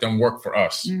slate and let them work for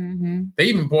us. They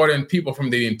even brought in people from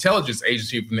the intelligence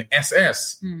agency, from the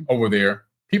SS over there,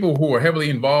 people who were heavily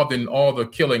involved in all the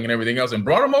killing and everything else, and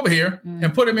brought them over here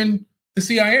and put them in the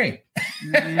CIA.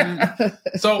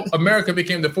 So America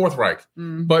became the Fourth Reich.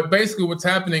 But basically what's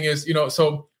happening is,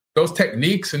 so those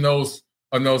techniques and those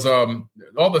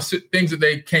all the things that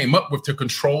they came up with to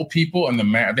control people and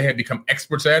they had become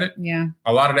experts at it. Yeah.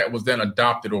 A lot of that was then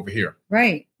adopted over here.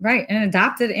 Right. And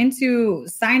adopted into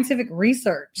scientific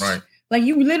research. Right. Like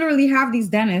you literally have these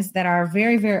dentists that are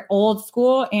very, very old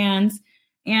school and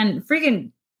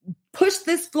freaking push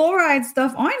this fluoride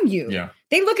stuff on you. Yeah.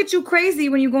 They look at you crazy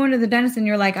when you go into the dentist and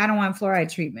you're like, I don't want fluoride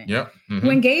treatment. Yep.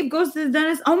 When Gabe goes to the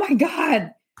dentist, oh my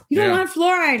God, you don't want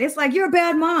fluoride. It's like, you're a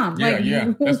bad mom.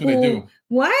 Yeah, that's what they do.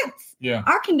 What? Yeah.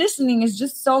 Our conditioning is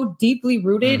just so deeply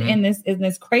rooted in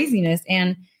this craziness.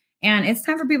 And it's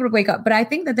time for people to wake up. But I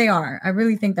think that they are. I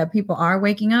really think that people are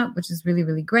waking up, which is really,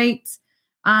 really great.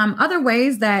 Other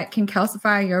ways that can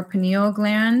calcify your pineal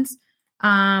glands,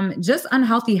 just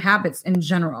unhealthy habits in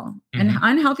general. And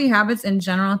unhealthy habits in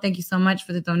general. Thank you so much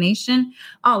for the donation.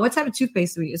 Oh, what type of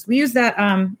toothpaste do we use? We use that,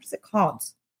 what's it called?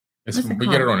 We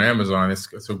get it on Amazon. It's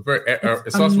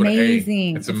also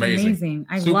amazing. It's amazing.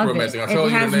 I love it. Amazing. It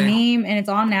has neem and it's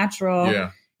all natural.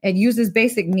 Yeah. It uses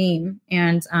basic neem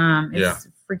and it's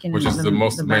freaking which is the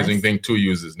most amazing thing to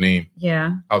use is neem.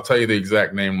 Yeah. I'll tell you the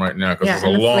exact name right now because it's a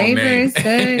long name. The flavor is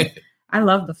good. I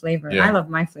love the flavor. Yeah. I love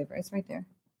my flavor. It's right there.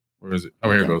 Where is it? Oh,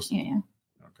 here it goes. Yeah.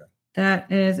 Okay.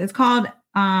 It's called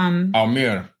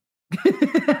Almir.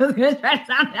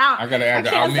 I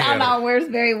can't sound out words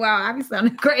very well. I be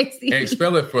sounding crazy. Hey,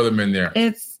 spell it for them in there.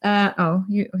 It's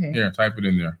okay. Here, type it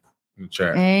in there in the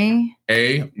chat. AUROMERE.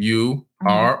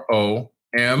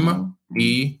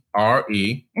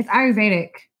 It's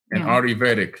Ayurvedic. And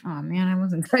Ayurvedic. Oh man, I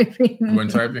wasn't typing. You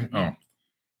weren't typing? Oh.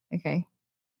 Okay.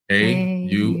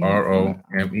 AUROMERE.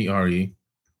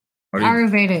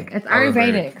 Ayurvedic. It's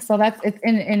Ayurvedic. So it's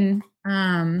in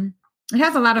it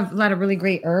has a lot of really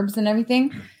great herbs and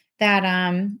everything. That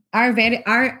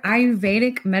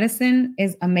Ayurvedic medicine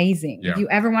is amazing. Yeah. If you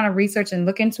ever want to research and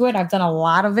look into it, I've done a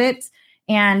lot of it,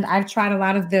 and I've tried a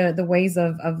lot of the ways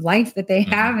of life that they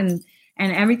have and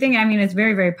everything. I mean, it's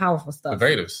very, very powerful stuff. The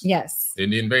Vedas. Yes. The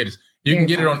Indian Vedas. You can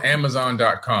get it on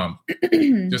Amazon.com.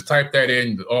 Just type that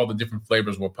in. All the different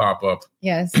flavors will pop up.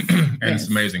 Yes. It's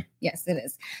amazing. Yes, it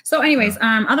is. So anyways,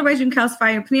 other ways you can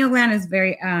calcify your pineal gland is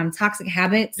very toxic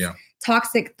habits,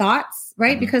 toxic thoughts,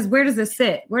 right? Because where does it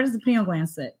sit? Where does the pineal gland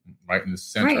sit? Right in the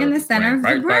center. Right in the center of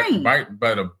the brain. Right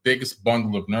by the biggest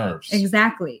bundle of nerves.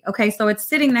 Exactly. Okay, so it's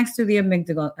sitting next to the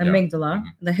amygdala,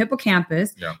 the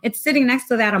hippocampus. Yeah. It's sitting next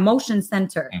to that emotion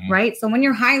center, right? So when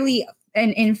you're highly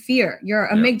in fear, your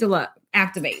amygdala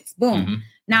activates. Boom.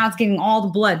 Now it's getting all the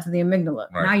blood to the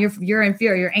amygdala. Right. Now you're in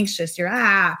fear, you're anxious,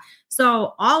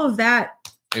 So all of that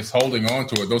is holding on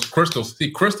to it. Those crystals,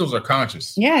 crystals are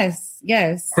conscious. Yes.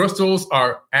 Crystals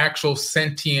are actual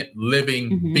sentient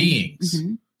living beings.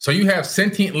 So you have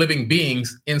sentient living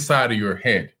beings inside of your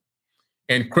head.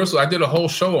 And crystals, I did a whole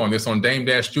show on this on Dame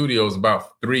Dash Studios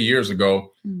about 3 years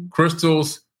ago.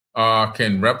 Crystals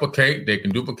can replicate, they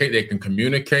can duplicate, they can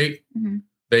communicate,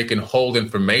 they can hold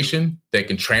information, they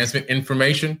can transmit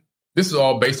information. This is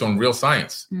all based on real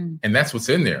science, and that's what's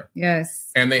in there. Yes,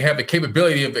 and they have the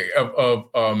capability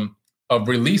of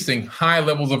releasing high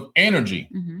levels of energy.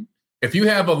 If you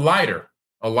have a lighter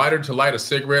to light a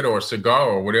cigarette or a cigar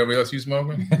or whatever else you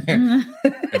smoking,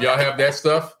 if y'all have that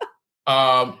stuff,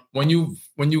 when you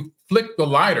flick the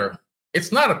lighter,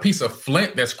 It's not a piece of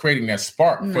flint that's creating that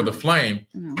spark for the flame.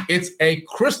 No. It's a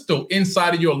crystal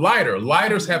inside of your lighter.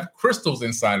 Lighters have crystals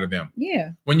inside of them.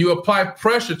 Yeah. When you apply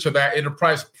pressure to that, it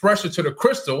applies pressure to the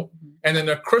crystal, and then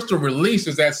the crystal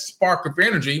releases that spark of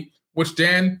energy, which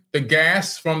then the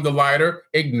gas from the lighter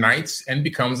ignites and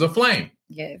becomes a flame.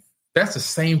 Yes. That's the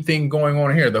same thing going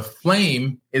on here. The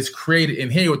flame is created in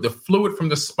here with the fluid from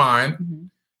the spine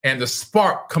and the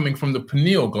spark coming from the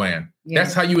pineal gland. Yes.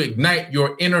 That's how you ignite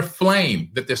your inner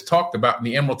flame that is talked about in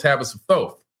the Emerald Tablets of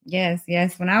Thoth. Yes,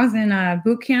 yes. When I was in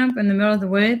boot camp in the middle of the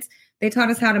woods, they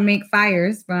taught us how to make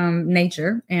fires from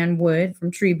nature and wood from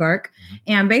tree bark.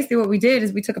 And basically what we did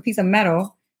is we took a piece of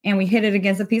metal and we hit it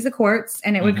against a piece of quartz,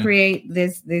 and it would create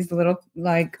these little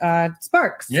like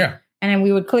sparks. Yeah. And then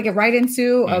we would click it right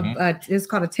into it's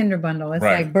called a tinder bundle. It's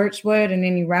like birch wood, and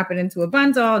then you wrap it into a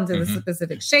bundle into the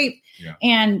specific shape,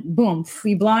 and boom,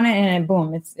 we blow on it, and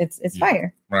boom, it's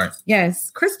fire. Right. Yes,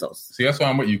 crystals. See, that's why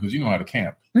I'm with you, because you know how to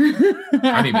camp.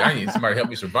 I need somebody to help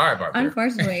me survive out there.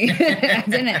 Unfortunately, I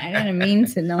didn't mean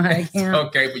to know how to camp.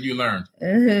 Okay, but you learned.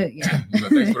 Yeah.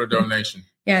 Thanks for the donation.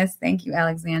 Yes, thank you,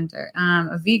 Alexander.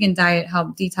 A vegan diet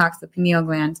helped detox the pineal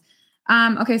gland.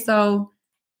 Okay, so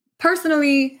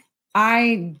personally,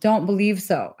 I don't believe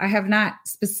so. I have not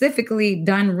specifically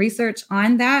done research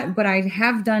on that, but I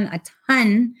have done a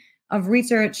ton of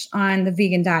research on the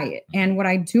vegan diet. And what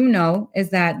I do know is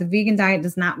that the vegan diet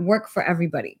does not work for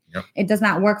everybody. Yep. It does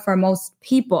not work for most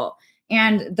people.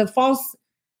 And the false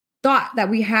thought that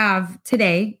we have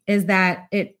today is that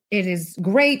it is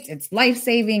great, it's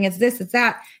life-saving, it's this, it's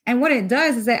that. And what it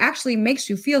does is it actually makes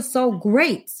you feel so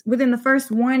great within the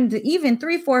first 1 to even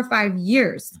 3, 4, 5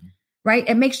 years. Right?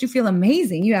 It makes you feel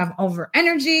amazing. You have over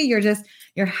energy.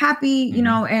 You're happy, you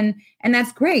know, and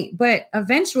that's great. But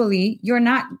eventually you're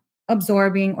not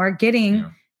absorbing or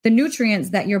getting the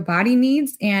nutrients that your body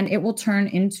needs, and it will turn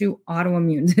into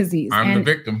autoimmune disease. I'm the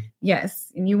victim.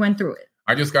 Yes. And you went through it.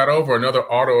 I just got over another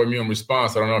autoimmune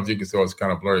response. I don't know if you can see, it's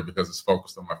kind of blurry because it's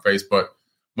focused on my face, but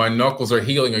my knuckles are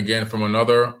healing again from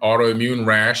another autoimmune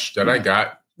rash that I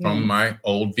got from my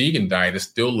old vegan diet. It's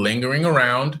still lingering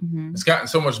around. It's gotten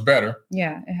so much better.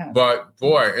 Yeah, it has. But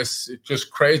boy, it's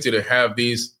just crazy to have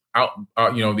these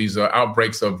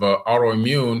outbreaks of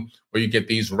autoimmune where you get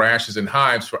these rashes and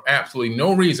hives for absolutely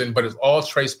no reason, but it's all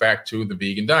traced back to the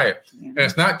vegan diet. And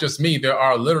it's not just me. There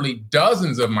are literally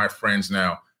dozens of my friends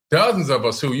now, dozens of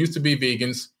us who used to be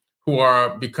vegans who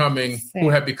have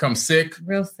become sick.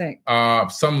 Real sick.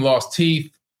 Some lost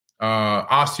teeth.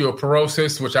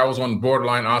 Osteoporosis, which I was on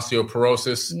borderline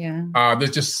osteoporosis. Yeah. There's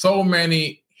just so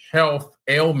many health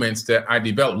ailments that I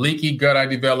developed. Leaky gut I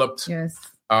developed. Yes.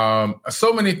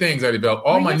 So many things I developed.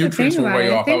 All my nutrients were way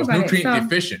off. I was nutrient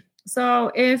deficient.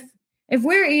 So if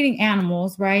we're eating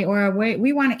animals, right, or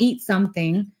we want to eat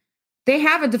something, they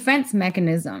have a defense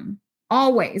mechanism.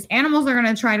 Always. Animals are going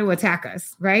to try to attack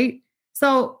us, right?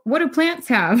 So what do plants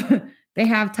have? They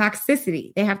have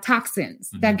toxicity. They have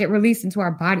toxins that get released into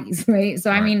our bodies, right? So,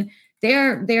 I mean,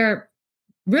 they're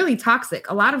really toxic.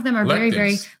 A lot of them are very,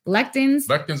 very lectins,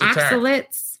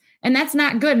 oxalates, and that's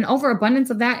not good. An overabundance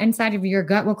of that inside of your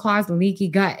gut will cause leaky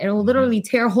gut. It will literally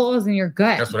tear holes in your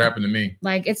gut. That's what happened to me.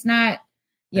 Like, it's not.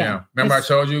 Yeah. Remember I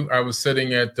told you I was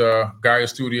sitting at Gaia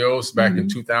Studios back in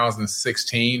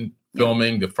 2016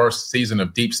 filming the first season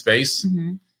of Deep Space.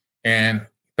 And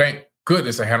thank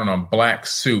goodness I had on a black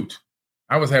suit.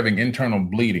 I was having internal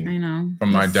bleeding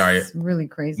from my diet. Really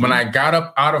crazy. When I got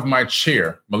up out of my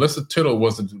chair, Melissa Tittle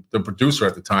was the producer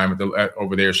at the time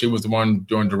over there. She was the one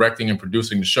doing directing and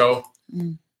producing the show.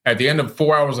 At the end of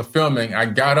 4 hours of filming, I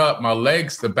got up,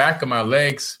 the back of my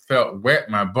legs felt wet.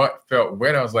 My butt felt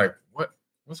wet. I was like,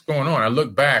 what's going on? I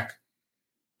looked back.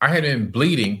 I had been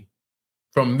bleeding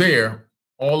from there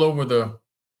all over the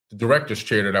director's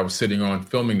chair that I was sitting on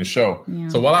filming the show.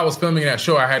 So while I was filming that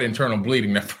show, I had internal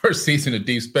bleeding that first season of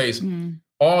Deep Space.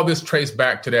 All this traced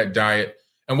back to that diet.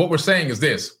 And what we're saying is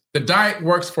this: the diet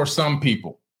works for some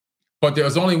people, but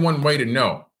there's only one way to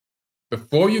know.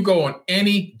 Before you go on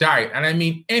any diet, and I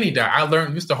mean any diet, I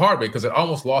learned this the hard way because it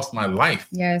almost lost my life.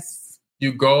 Yes.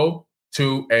 You go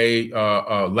to a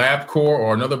LabCorp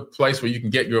or another place where you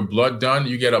can get your blood done.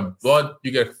 You get a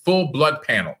full blood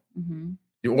panel.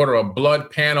 You order a blood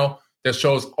panel that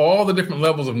shows all the different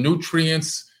levels of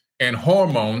nutrients and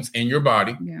hormones in your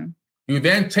body. You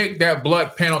then take that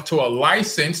blood panel to a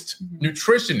licensed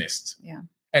nutritionist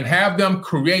and have them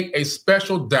create a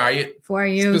special diet for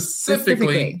you,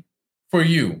 specifically for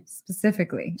you.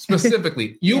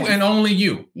 Specifically. You and only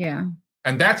you.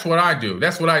 And that's what I do.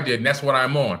 That's what I did. And that's what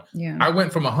I'm on. I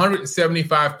went from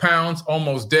 175 pounds,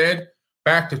 almost dead,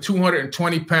 back to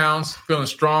 220 pounds, feeling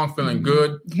strong, feeling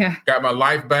good. Yeah. Got my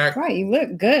life back. Right. You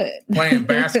look good. Playing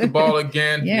basketball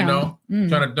again, Yeah. you know,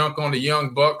 trying to dunk on the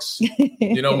young bucks.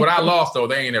 You know, what I lost, though,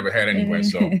 they ain't ever had anyway.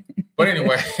 So, but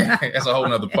anyway, that's a whole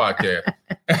nother podcast.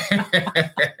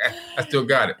 I still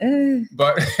got it.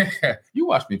 But you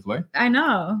watch me play. I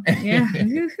know. Yeah.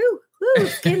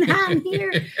 It's getting hot in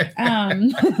here.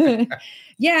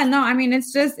 Yeah, no, I mean,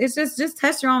 it's just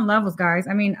test your own levels, guys.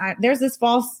 I mean, there's this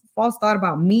false thought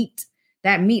about meat,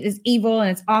 that meat is evil and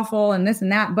it's awful and this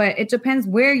and that, but it depends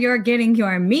where you're getting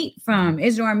your meat from.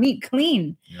 Is your meat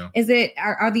clean? Yeah. Is it,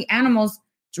 are the animals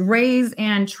raised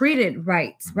and treated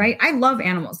right? Right. I love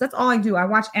animals. That's all I do. I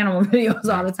watch animal videos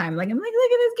all the time. Like, I'm like,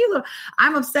 look at this cute little,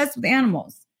 I'm obsessed with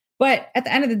animals. But at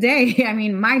the end of the day, I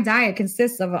mean, my diet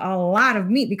consists of a lot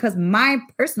of meat because my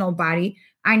personal body,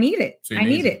 I need it. I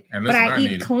need it. But I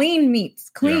eat clean meats,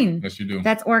 clean. Yeah, yes, you do.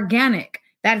 That's organic.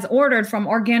 That is ordered from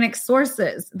organic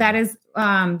sources. That is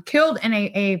killed in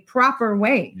a proper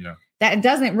way. Yeah. That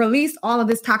doesn't release all of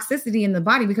this toxicity in the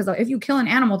body, because if you kill an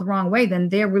animal the wrong way, then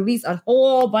they release a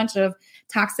whole bunch of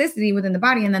toxicity within the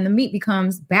body, and then the meat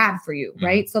becomes bad for you,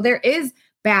 right? So there is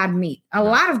bad meat. A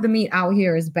lot of the meat out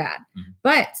here is bad,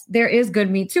 but there is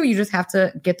good meat too. You just have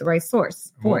to get the right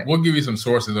source for it. We'll give you some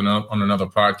sources on another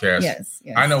podcast. Yes.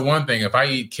 I know one thing. If I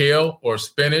eat kale or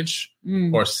spinach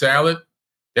or salad,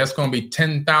 that's going to be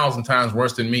 10,000 times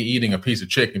worse than me eating a piece of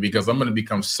chicken, because I'm going to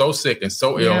become so sick and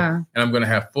so ill, and I'm going to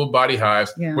have full body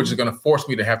hives, which is going to force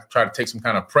me to have to try to take some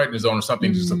kind of prednisone or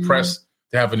something to suppress,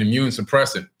 to have an immune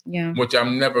suppressant, which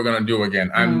I'm never going to do again.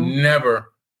 I'm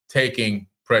never taking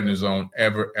prednisone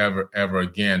ever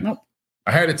again. Nope.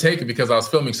 I had to take it because I was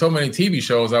filming so many TV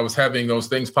shows. I was having those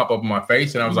things pop up on my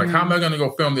face, and I was like, how am I going to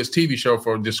go film this TV show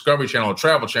for Discovery Channel or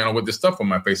Travel Channel with this stuff on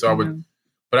my face? So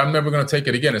but I'm never going to take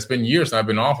it again. It's been years and I've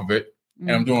been off of it,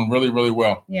 and I'm doing really, really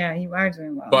well. Yeah, you are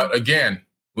doing well. But again,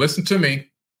 listen to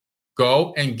me.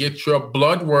 Go and get your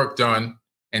blood work done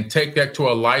and take that to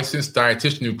a licensed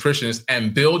dietitian, nutritionist,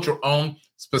 and build your own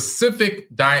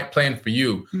specific diet plan for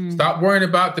you. Stop worrying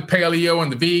about the paleo and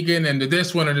the vegan and the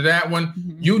this one or the that one.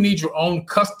 You need your own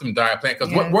custom diet plan,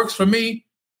 because what works for me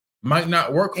might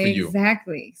not work for you.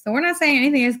 Exactly. So we're not saying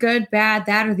anything is good, bad,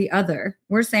 that, or the other.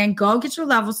 We're saying go get your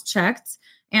levels checked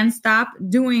and stop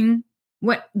doing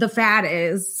what the fad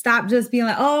is. Stop just being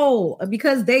like, oh,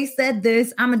 because they said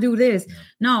this, I'm going to do this.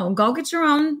 No, go get your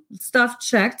own stuff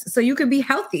checked so you can be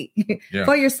healthy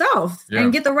for yourself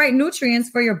and get the right nutrients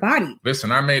for your body. Listen,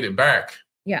 I made it back.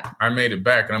 Yeah. I made it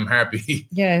back and I'm happy.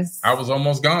 Yes. I was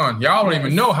almost gone. Y'all don't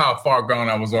even know how far gone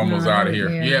I was almost out of here.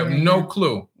 You have no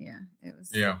clue. Yeah. It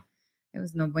was. Yeah. It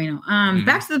was no bueno.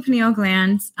 Back to the pineal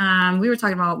gland. We were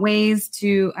talking about ways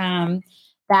to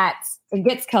that it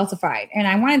gets calcified. And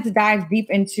I wanted to dive deep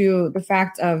into the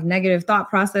fact of negative thought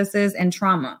processes and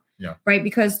trauma. Yeah. Right?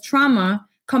 Because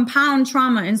compound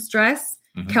trauma and stress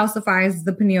calcifies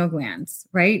the pineal glands,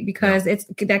 right? Because it's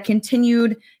that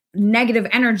continued negative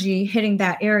energy hitting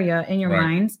that area in your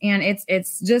mind. And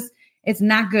it's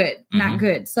not good, not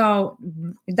good. So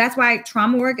that's why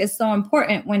trauma work is so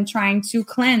important when trying to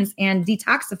cleanse and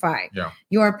detoxify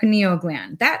your pineal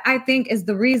gland. That, I think, is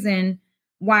the reason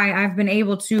why I've been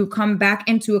able to come back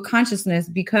into a consciousness,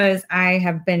 because I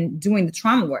have been doing the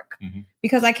trauma work,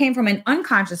 because I came from an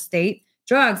unconscious state,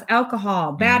 drugs,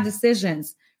 alcohol, bad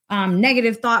decisions,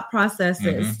 negative thought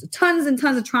processes, tons and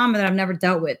tons of trauma that I've never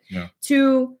dealt with,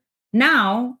 to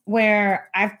now where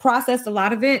I've processed a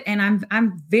lot of it, and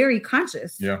I'm very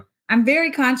conscious. Yeah. I'm very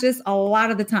conscious a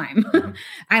lot of the time.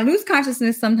 I lose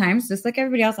consciousness sometimes, just like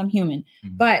everybody else. I'm human,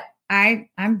 but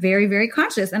I'm very, very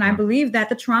conscious. And I believe that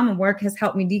the trauma work has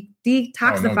helped me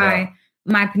detoxify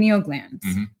my pineal glands,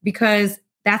 because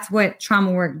that's what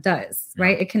trauma work does,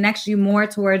 right? It connects you more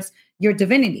towards your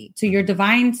divinity, to your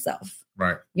divine self.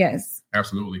 Right. Yes.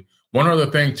 Absolutely. One other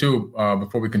thing too,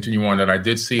 before we continue on, that I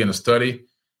did see in a study,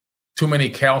 too many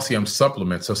calcium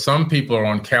supplements. So some people are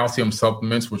on calcium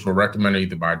supplements, which were recommended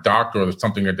either by a doctor or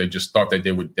something that they just thought that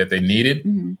they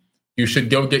needed. You should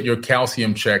go get your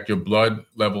calcium checked, your blood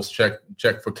levels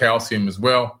checked for calcium as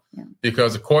well,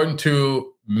 because according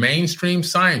to mainstream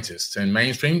scientists and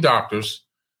mainstream doctors,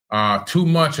 too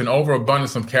much and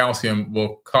overabundance of calcium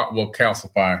will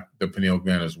calcify the pineal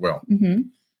gland as well.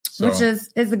 So, which is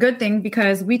a good thing,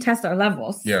 because we test our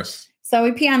levels. Yes. So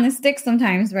we pee on the stick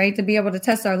sometimes, right, to be able to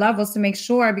test our levels, to make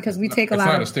sure, because we take a lot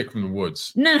of... It's not a stick from the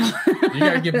woods. No. You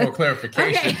got to get more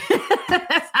clarification.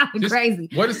 That sounds crazy.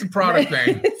 What is the product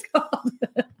name? It's called...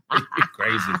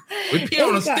 Crazy. We pee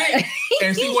on a stick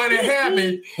and see what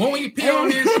happens. When we pee on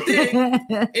this stick,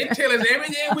 it tells us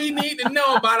everything we need to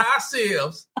know about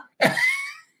ourselves.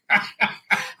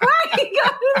 Right.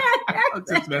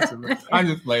 I'm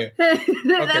just playing.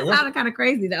 That sounded kind of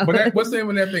crazy though. But what's the name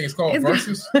of that thing? It's called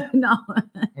Versus? No.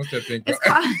 What's that thing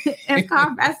called? It's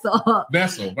called Vessel.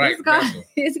 Vessel, right.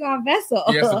 It's called Vessel.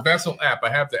 Yeah, it's a Vessel app. I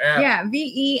have the app. Yeah,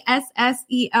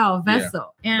 Vessel,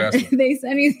 Vessel. Yeah, and Vessel. They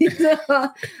send you these okay,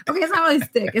 it's not really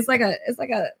stick. It's like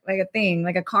a thing,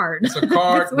 like a card. It's a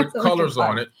card with colors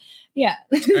on it. Yeah.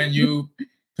 And you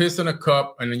piss in a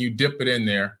cup and then you dip it in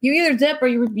there. You either dip or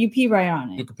you pee right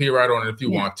on it. You can pee right on it if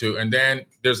you want to. And then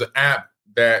there's an app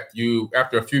that you,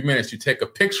 after a few minutes, you take a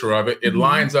picture of it. It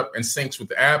lines up and syncs with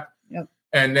the app. Yep.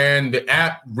 And then the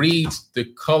app reads the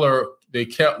color,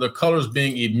 the colors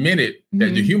being emitted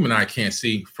that the human eye can't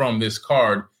see from this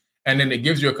card. And then it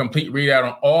gives you a complete readout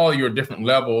on all your different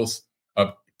levels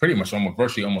of pretty much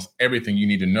virtually almost everything you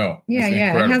need to know. Yeah,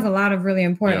 it has a lot of really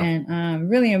important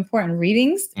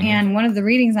readings. And one of the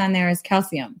readings on there is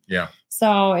calcium. Yeah.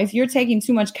 So if you're taking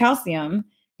too much calcium,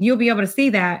 you'll be able to see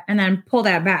that and then pull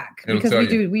that back because we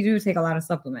do take a lot of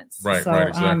supplements. Right, so, right,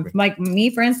 exactly. Like me,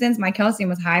 for instance, my calcium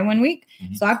was high one week,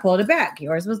 so I pulled it back.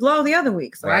 Yours was low the other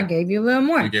week, so I gave you a little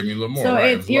more. You gave me a little more. So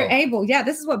if you're able,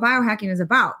 this is what biohacking is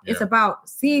about. Yeah. It's about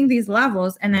seeing these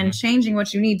levels and then changing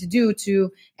what you need to do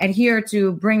to adhere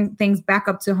to bring things back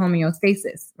up to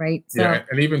homeostasis, right? So,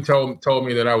 and even told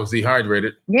me that I was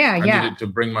dehydrated. I needed to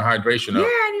bring my hydration up.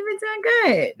 Yeah, and you've been doing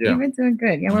good. You've been doing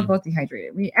good. Yeah, we're both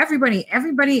dehydrated. Everybody,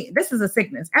 this is a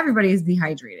sickness. Everybody is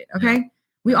dehydrated. Okay. Yeah.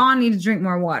 We all need to drink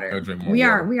more water. We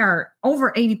are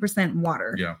over 80%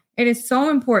 water. Yeah. It is so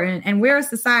important. And we're a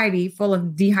society full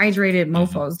of dehydrated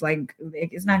mofos. Like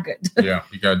it's not good. Yeah,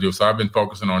 you got to do it. So I've been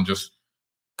focusing on just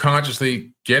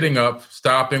consciously getting up,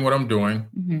 stopping what I'm doing,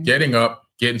 getting up,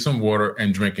 getting some water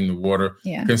and drinking the water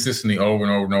consistently over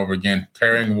and over and over again,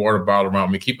 carrying a water bottle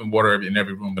around me, keeping water in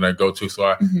every room that I go to. So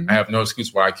I have no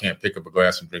excuse why I can't pick up a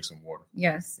glass and drink some water.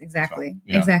 Yes, exactly.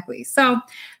 So, exactly. So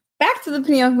back to the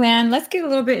pineal gland, let's get a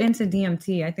little bit into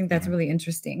DMT. I think that's really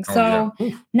interesting. So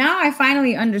now I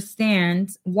finally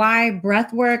understand why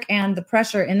breath work and the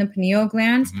pressure in the pineal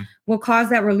gland will cause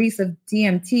that release of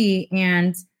DMT.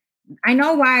 And I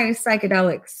know why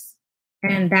psychedelics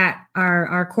and that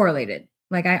are correlated.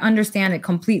 Like I understand it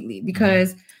completely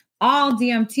because all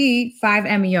DMT,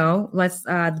 5-MeO,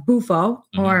 the Bufo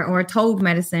or toad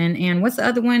medicine, and what's the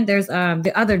other one? There's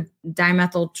the other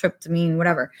dimethyltryptamine,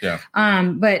 whatever. Yeah.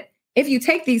 But if you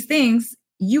take these things,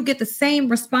 you get the same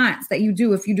response that you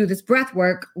do if you do this breath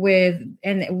work with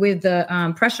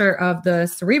the pressure of the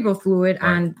cerebral fluid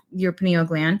on your pineal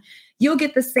gland. You'll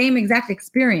get the same exact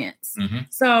experience.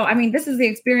 So, I mean, this is the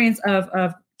experience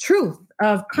of truth,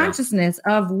 of consciousness,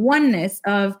 of oneness,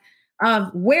 of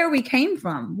where we came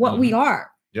from, what we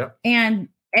are. Yeah. And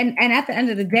at the end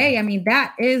of the day, I mean,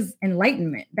 that is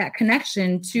enlightenment, that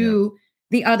connection to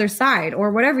the other side or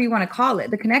whatever you want to call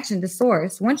it, the connection to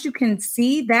source. Once you can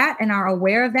see that and are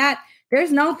aware of that,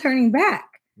 there's no turning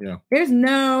back. Yeah. There's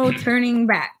no turning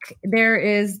back.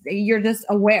 You're just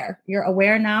aware. You're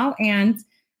aware now. And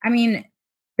I mean,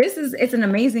 it's an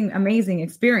amazing, amazing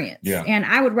experience. Yeah. And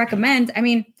I would recommend, I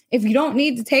mean, if you don't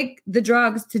need to take the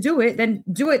drugs to do it, then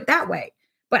do it that way.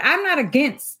 But I'm not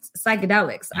against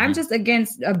psychedelics. I'm just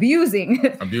against abusing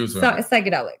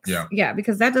psychedelics. Yeah. Yeah,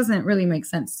 because that doesn't really make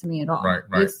sense to me at all. Right.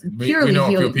 We know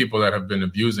a few people that have been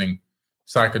abusing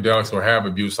psychedelics or have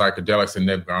abused psychedelics and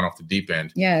they've gone off the deep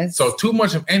end. Yes. So too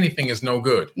much of anything is no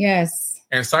good. Yes.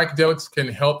 And psychedelics can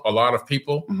help a lot of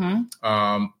people.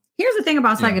 Here's the thing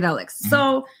about psychedelics.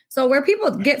 So where people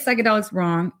get psychedelics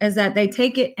wrong is that they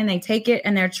take it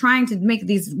and they're trying to make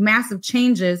these massive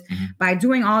changes by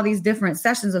doing all these different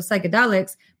sessions of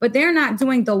psychedelics, but they're not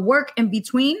doing the work in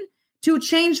between to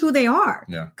change who they are.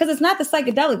 Yeah. Because it's not the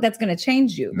psychedelic that's going to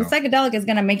change you. No. The psychedelic is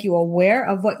going to make you aware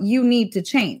of what you need to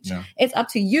change. Yeah. It's up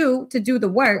to you to do the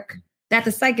work that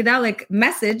the psychedelic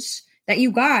message that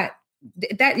you got,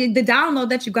 that the download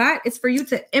that you got, is for you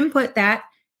to input that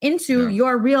into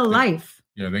your real life.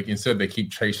 Yeah, they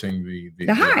keep chasing the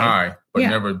high, but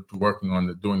never working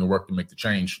on doing the work to make the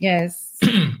change. Yes.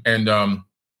 And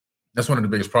that's one of the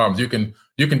biggest problems. You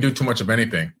can do too much of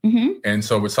anything. And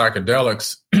so with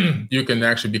psychedelics, you can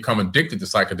actually become addicted to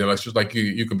psychedelics, just like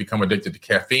you can become addicted to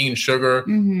caffeine, sugar,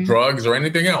 drugs, or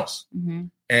anything else.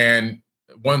 And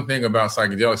one thing about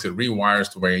psychedelics, it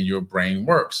rewires the way your brain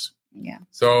works. Yeah.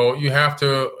 So you have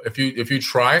to, if you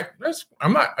try it,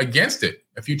 I'm not against it.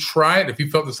 If you try it, if you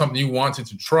felt it's something you wanted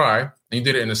to try and you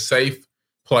did it in a safe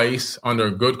place under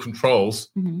good controls,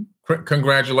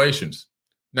 congratulations.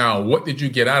 Now, what did you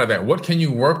get out of that? What can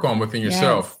you work on within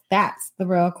yourself? Yes, that's the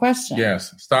real question.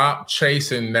 Yes. Stop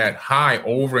chasing that high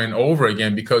over and over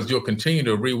again, because you'll continue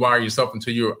to rewire yourself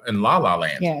until you're in la la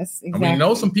land. Yes, exactly. And we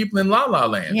know some people in la la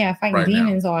land. Yeah, fighting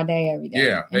demons all day, every day.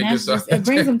 Yeah. And it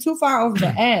brings them too far over the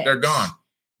edge. They're gone.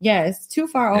 Yes, too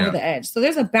far over the edge. So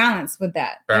there's a balance with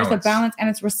that. There's a balance, and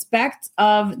it's respect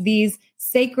of these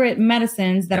sacred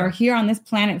medicines that are here on this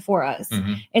planet for us.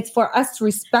 Mm-hmm. It's for us to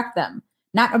respect them,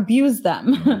 not abuse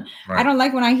them. Mm-hmm. Right. I don't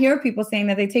like when I hear people saying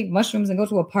that they take mushrooms and go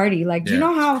to a party. Like, do you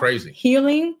know how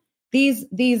healing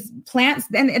these plants,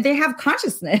 and they have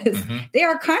consciousness. Mm-hmm. They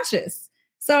are conscious.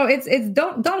 So it's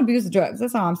don't abuse the drugs.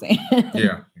 That's all I'm saying.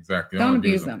 Yeah, exactly. Don't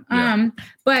abuse them. Yeah.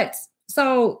 But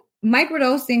so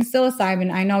microdosing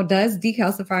psilocybin, I know, does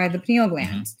decalcify the pineal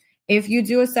gland. Mm-hmm. If you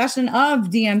do a session of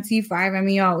DMT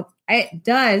 5-MeO, it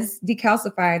does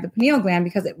decalcify the pineal gland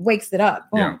because it wakes it up.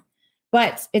 Boom. Yeah.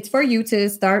 But it's for you to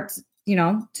start,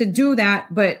 to do that,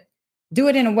 but do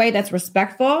it in a way that's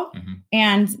respectful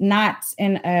and not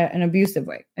in an abusive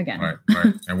way. Again,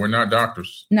 right. And we're not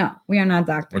doctors. No, we are not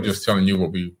doctors. We're just telling you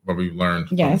what we learned.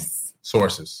 Yes, from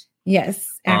sources.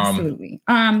 Yes, absolutely.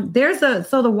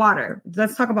 So the water.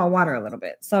 Let's talk about water a little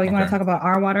bit. So you want to talk about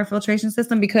our water filtration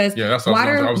system, because that's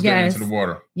water. I was getting into the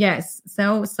water. Yes.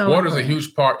 So water is a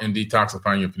huge part in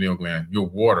detoxifying your pineal gland. Your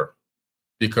water,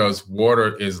 because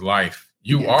water is life.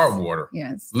 You are water.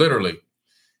 Yes. Literally.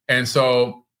 And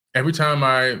so every time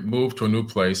I move to a new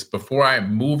place, before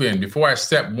I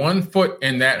step 1 foot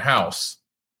in that house,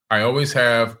 I always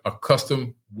have a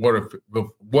custom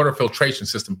water filtration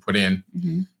system put in.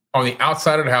 Mm-hmm. On the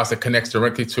outside of the house that connects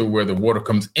directly to where the water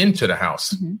comes into the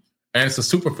house. Mm-hmm. And it's a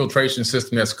super filtration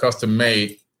system that's custom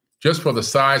made just for the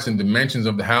size and dimensions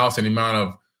of the house and the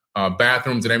amount of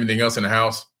bathrooms and everything else in the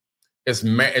house. It's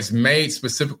made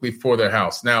specifically for their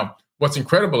house. Now, what's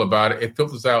incredible about it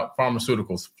filters out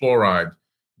pharmaceuticals, fluoride,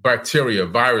 bacteria,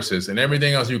 viruses, and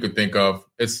everything else you could think of.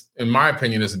 It's, in my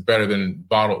opinion, it's better than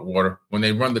bottled water. When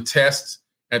they run the tests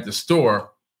at the store,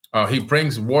 he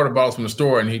brings water bottles from the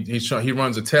store, and he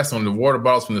runs a test on the water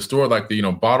bottles from the store, like the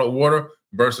bottled water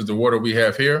versus the water we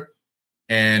have here,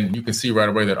 and you can see right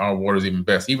away that our water is even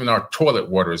best. Even our toilet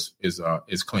water is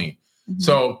clean. Mm-hmm.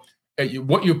 So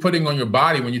what you're putting on your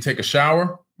body when you take a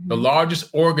shower, the largest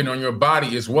organ on your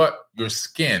body is what? Your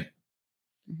skin.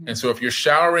 Mm-hmm. And so if you're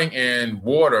showering in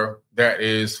water that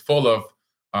is full of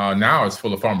now it's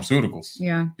full of pharmaceuticals.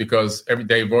 Yeah. Because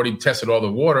they've already tested all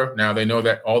the water. Now they know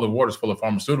that all the water is full of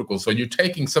pharmaceuticals. So you're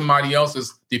taking somebody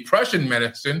else's depression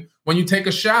medicine when you take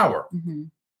a shower. Mm-hmm.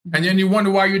 Mm-hmm. And then you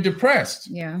wonder why you're depressed.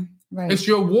 Yeah. Right. It's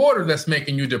your water that's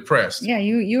making you depressed. Yeah.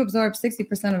 You absorb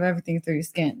 60% of everything through your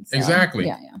skin. So. Exactly.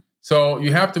 Yeah. So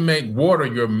you have to make water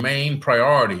your main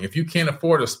priority. If you can't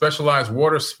afford a specialized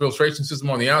water filtration system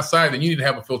on the outside, then you need to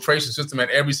have a filtration system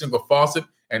at every single faucet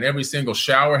and every single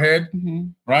shower head,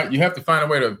 right? You have to find a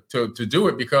way to do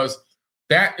it, because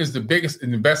that is the biggest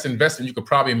and the best investment you could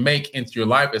probably make into your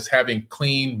life, is having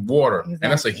clean water. Exactly.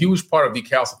 And that's a huge part of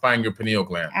decalcifying your pineal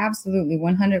gland. Absolutely,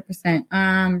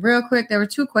 100%. Real quick, there were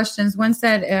two questions. One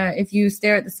said, if you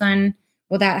stare at the sun,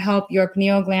 will that help your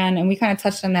pineal gland? And we kind of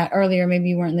touched on that earlier. Maybe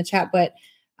you weren't in the chat, but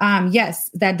yes,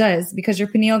 that does, because your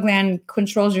pineal gland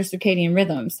controls your circadian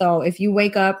rhythm. So if you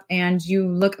wake up and you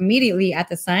look immediately at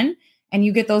the sun and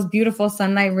you get those beautiful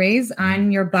sunlight rays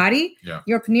on your body,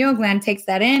 your pineal gland takes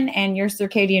that in, and your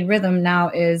circadian rhythm now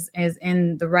is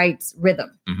in the right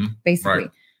rhythm, basically.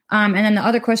 Right. And then the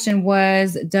other question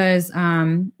was, does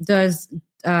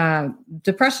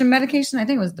depression medication? I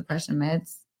think it was depression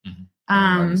meds.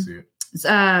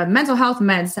 Mental health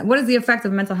meds. What is the effect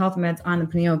of mental health meds on the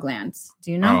pineal glands?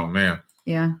 Do you know? Oh man.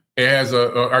 Yeah. It has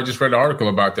I just read an article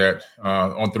about that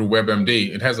through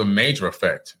WebMD. It has a major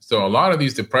effect. So a lot of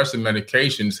these depression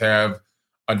medications have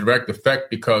a direct effect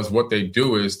because what they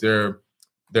do is they're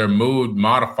mood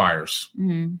modifiers.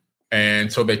 Mm-hmm.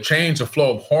 And so they change the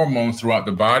flow of hormones throughout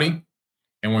the body.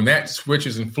 And when that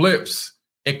switches and flips,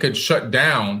 it could shut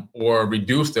down or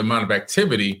reduce the amount of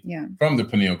activity from the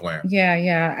pineal gland.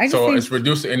 Yeah. It's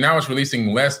reducing, and now it's releasing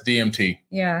less DMT.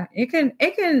 Yeah, it can,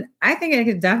 I think it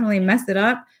could definitely mess it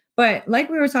up. But like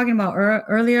we were talking about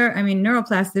earlier, I mean,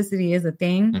 neuroplasticity is a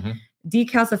thing. Mm-hmm.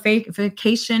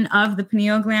 Decalcification of the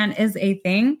pineal gland is a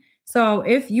thing. So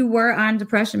if you were on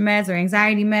depression meds or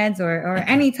anxiety meds or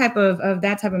any type of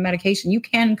that type of medication, you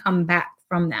can come back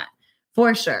from that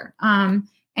for sure.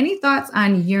 Any thoughts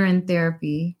on urine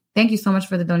therapy? Thank you so much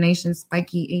for the donation,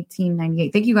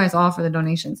 Spiky1898. Thank you guys all for the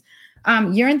donations.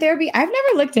 Urine therapy, I've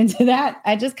never looked into that.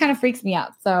 It just kind of freaks me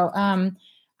out. So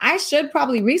I should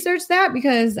probably research that,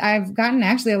 because I've gotten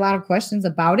actually a lot of questions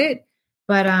about it.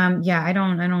 But I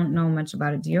don't know much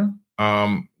about it. Do you?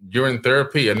 Urine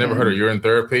therapy. I never heard of urine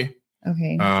therapy.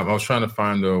 Okay. I was trying to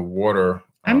find the water.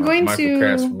 I'm going Michael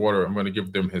Catt's water. I'm going to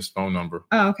give them his phone number.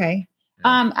 Oh, okay.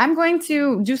 Yeah. I'm going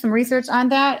to do some research on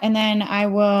that, and then I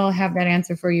will have that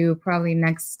answer for you probably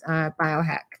next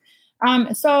biohack.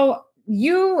 So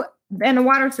you in the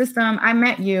water system, I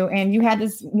met you, and you had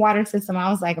this water system. I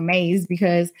was like amazed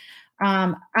because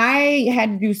I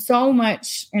had to do so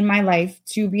much in my life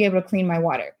to be able to clean my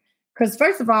water. Because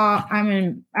first of all,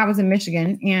 I was in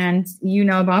Michigan, and you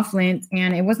know about Flint,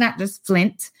 and it was not just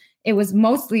Flint. It was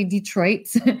mostly Detroit.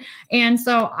 And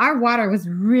so our water was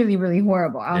really, really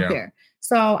horrible out there.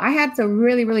 So I had to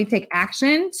really, really take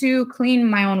action to clean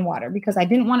my own water because I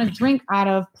didn't want to drink out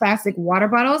of plastic water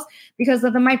bottles because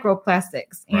of the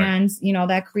microplastics. Right. And, you know,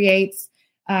 that creates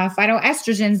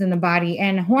phytoestrogens in the body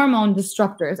and hormone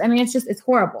disruptors. I mean, it's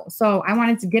horrible. So I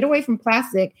wanted to get away from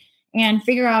plastic and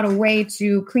figure out a way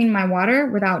to clean my water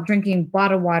without drinking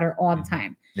bottled water all the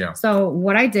time. Yeah. So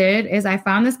what I did is I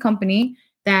found this company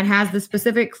that has the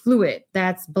specific fluid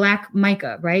that's black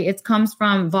mica, right? It comes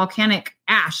from volcanic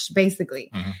ash,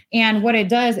 basically. Mm-hmm. And what it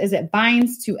does is it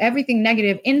binds to everything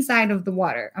negative inside of the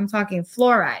water. I'm talking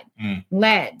fluoride,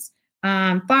 lead,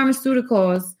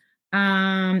 pharmaceuticals,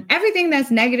 everything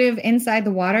that's negative inside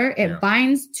the water, it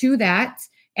binds to that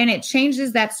and it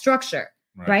changes that structure,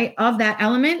 right? Of that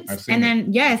element. And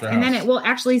then, and then it will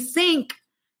actually sink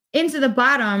into the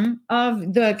bottom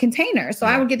of the container. So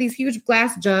I would get these huge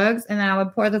glass jugs and then I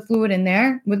would pour the fluid in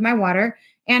there with my water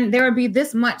and there would be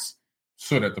this much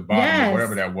soot at the bottom or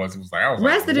whatever that was. It was like, I was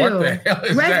residue. Like, what the hell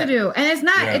is residue. That? And it's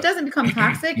not, it doesn't become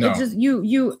toxic. No. It just,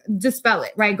 you dispel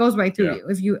it, right? It goes right through you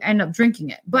if you end up drinking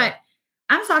it. But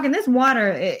I'm talking this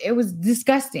water, it was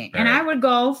disgusting. And I would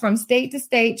go from state to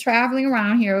state traveling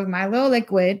around here with my little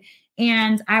liquid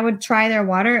and I would try their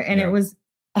water and it was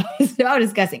so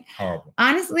disgusting. Horrible.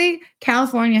 Honestly,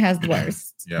 California has the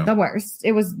worst. The worst.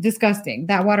 It was disgusting.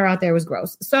 That water out there was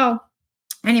gross. So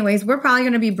anyways, we're probably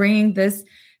going to be bringing this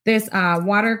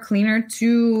water cleaner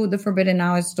to the Forbidden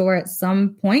Knowledge store at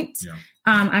some point.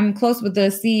 I'm close with the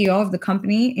CEO of the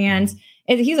company and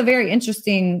he's a very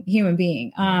interesting human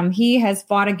being. He has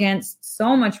fought against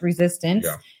so much resistance.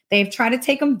 They've tried to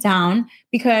take him down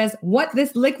because what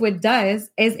this liquid does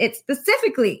is it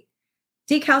specifically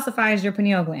decalcifies your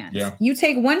pineal gland. You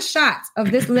take one shot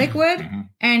of this liquid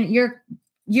and you're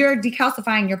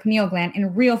decalcifying your pineal gland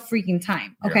in real freaking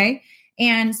time. Okay.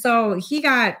 And so he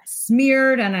got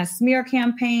smeared on a smear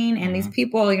campaign and these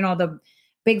people, you know, the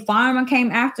big pharma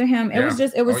came after him. It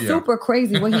was super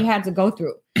crazy what he had to go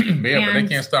through. But they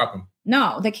can't stop him.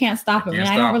 No, they can't stop him. And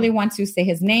I don't really want to say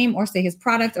his name or say his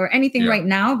product or anything right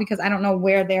now because I don't know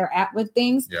where they're at with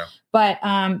things. But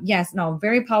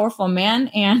very powerful man.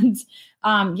 And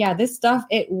this stuff,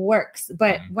 it works.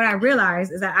 But what I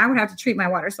realized is that I would have to treat my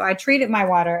water. So I treated my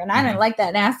water and I didn't like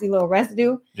that nasty little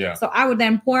residue. So I would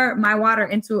then pour my water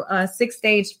into a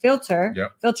 6-stage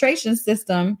filtration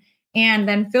system and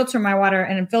then filter my water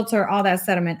and then filter all that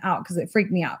sediment out because it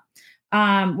freaked me out,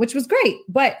 which was great.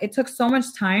 But it took so much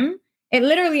time. It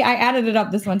literally, I added it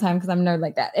up this one time because I'm a nerd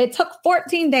like that. It took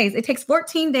 14 days. It takes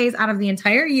 14 days out of the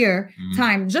entire year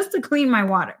time just to clean my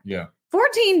water.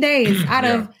 14 days out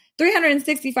of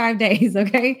 365 days.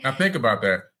 Okay. Now think about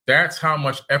that. That's how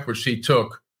much effort she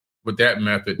took with that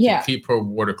method to keep her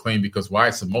water clean because why?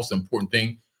 It's the most important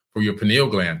thing for your pineal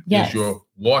gland is your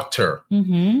water.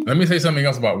 Let me say something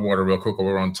else about water real quick while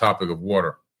we're on topic of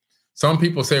water. Some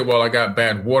people say, well, I got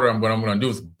bad water. What I'm going to do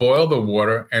is boil the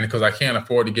water. And because I can't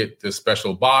afford to get this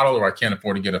special bottle or I can't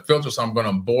afford to get a filter, so I'm going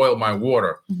to boil my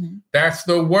water. That's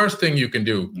the worst thing you can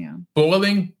do.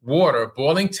 Boiling water,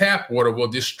 boiling tap water will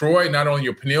destroy not only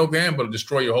your pineal gland, but it'll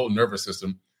destroy your whole nervous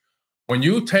system. When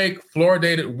you take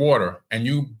fluoridated water and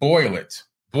you boil it,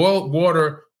 boiled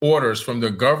water orders from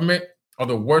the government are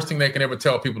the worst thing they can ever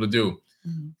tell people to do.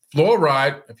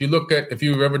 Fluoride, if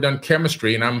you've ever done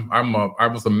chemistry, and I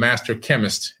was a master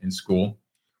chemist in school,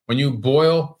 when you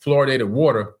boil fluoridated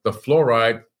water, the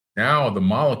fluoride, now the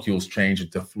molecules change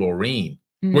into fluorine,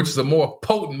 which is a more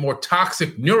potent, more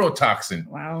toxic neurotoxin.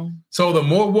 Wow. So the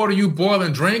more water you boil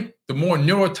and drink, the more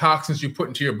neurotoxins you put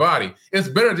into your body. It's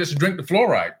better just to drink the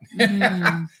fluoride.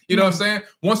 You know what I'm saying?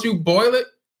 Once you boil it,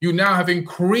 you now have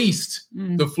increased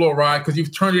the fluoride because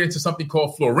you've turned it into something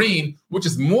called fluorine, which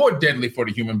is more deadly for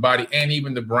the human body and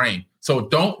even the brain. So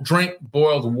don't drink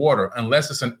boiled water unless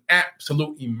it's an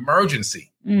absolute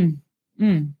emergency. Yeah,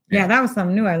 that was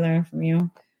something new I learned from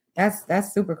you.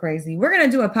 That's super crazy. We're going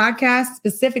to do a podcast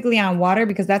specifically on water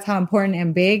because that's how important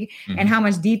and big and how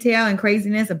much detail and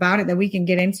craziness about it that we can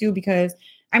get into because,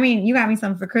 I mean, you got me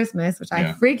something for Christmas, which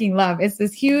I freaking love. It's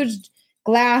this huge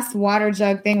glass water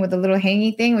jug thing with a little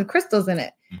hangy thing with crystals in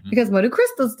it. Because what do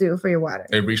crystals do for your water?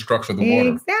 They restructure the water.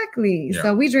 Exactly. Yeah.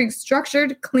 So we drink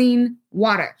structured, clean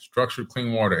water. Structured,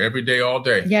 clean water every day, all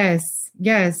day. Yes.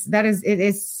 That is, it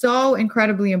is so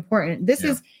incredibly important. This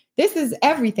is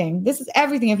everything. This is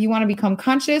everything. If you want to become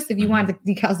conscious, if you want to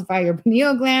decalcify your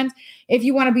pineal gland, if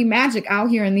you want to be magic out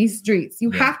here in these streets,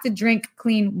 you have to drink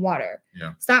clean water.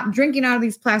 Yeah. Stop drinking out of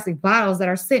these plastic bottles that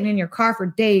are sitting in your car for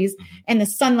days and the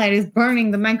sunlight is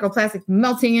burning the microplastic,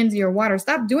 melting into your water.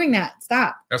 Stop doing that.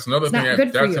 Stop. That's another thing.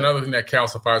 That's another thing that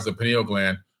calcifies the pineal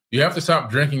gland. You have to stop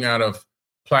drinking out of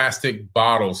plastic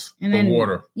bottles for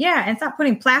water. Yeah, and stop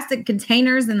putting plastic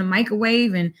containers in the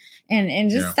microwave and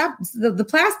just stop the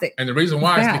plastic. And the reason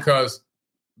why is because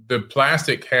the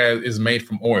plastic is made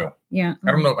from oil. Yeah.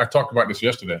 I don't know. I talked about this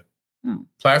yesterday.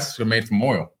 Plastics are made from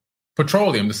oil.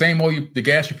 Petroleum, the same oil, the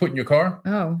gas you put in your car.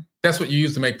 Oh. That's what you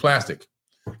use to make plastic.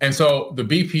 And so the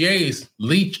BPAs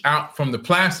leach out from the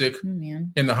plastic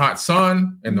in the hot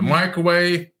sun, in the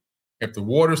microwave, if the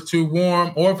water's too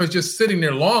warm, or if it's just sitting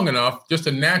there long enough, just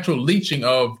a natural leaching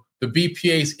of the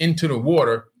BPAs into the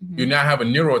water, you now have a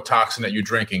neurotoxin that you're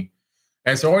drinking.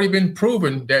 And it's already been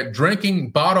proven that drinking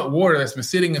bottled water that's been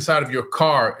sitting inside of your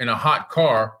car in a hot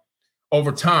car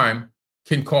over time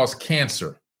can cause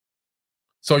cancer.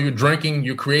 So you're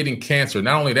creating cancer.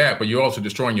 Not only that, but you're also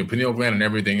destroying your pineal gland and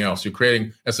everything else. You're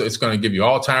creating, it's going to give you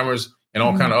Alzheimer's and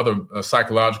all kind of other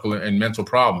psychological and mental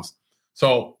problems.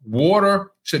 So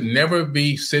water should never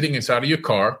be sitting inside of your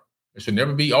car. It should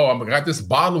never be, I got this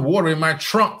bottle of water in my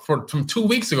trunk from 2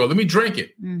 weeks ago. Let me drink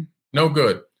it. No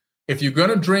good. If you're going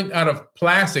to drink out of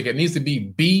plastic, it needs to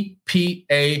be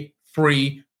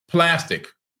BPA-free plastic.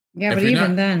 Yeah, but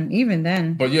even then.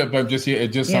 But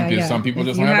some people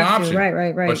just don't have an option.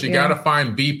 Right. But you got to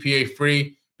find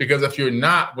BPA-free, because if you're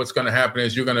not, what's going to happen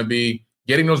is you're going to be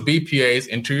getting those BPAs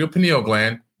into your pineal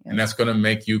gland, and that's going to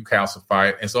make you calcify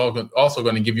it. It's also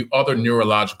going to give you other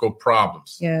neurological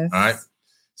problems. Yes. All right.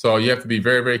 So you have to be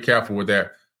very, very careful with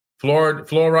that.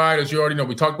 Fluoride, as you already know,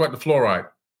 we talked about the fluoride.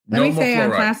 Let me say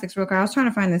on plastics real quick. I was trying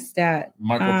to find this stat.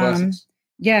 Microplastics.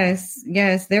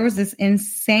 Yes. There was this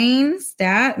insane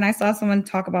stat, and I saw someone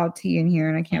talk about tea in here,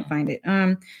 and I can't find it.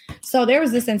 So there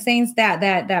was this insane stat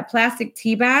that plastic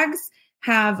tea bags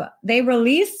they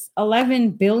release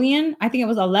 11 billion. I think it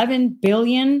was 11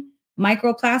 billion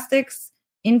microplastics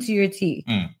into your tea.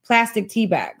 Plastic tea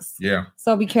bags. Yeah.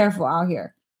 So be careful out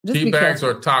here. Tea bags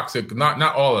are toxic. Not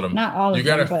all of them. Not all of them. You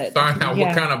got to find out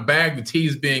what kind of bag the tea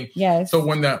is being. Yes. So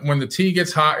when the tea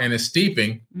gets hot and is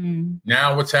steeping,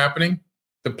 now what's happening?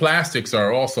 The plastics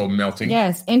are also melting.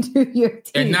 Yes, into your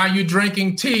tea. And now you're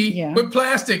drinking tea with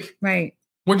plastic. Right.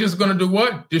 Which is going to do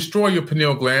what? Destroy your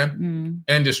pineal gland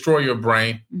and destroy your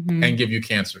brain and give you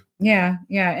cancer. Yeah.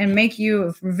 And make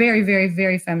you very, very,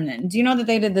 very feminine. Do you know that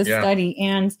they did this study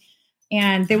and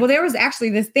there was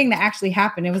actually this thing that actually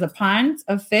happened. It was a pond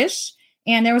of fish,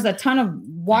 and there was a ton of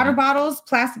water bottles,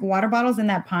 plastic water bottles in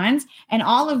that pond. And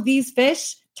all of these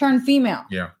fish turned female.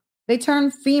 Yeah. They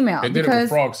turn female. They did it with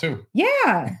frogs too.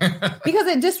 Yeah. Because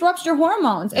it disrupts your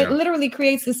hormones. Yeah. It literally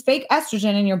creates this fake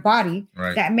estrogen in your body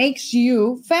that makes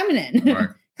you feminine.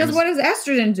 Because what does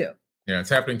estrogen do? Yeah, it's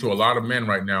happening to a lot of men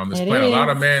right now on this planet. A lot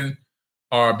of men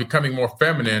are becoming more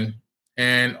feminine,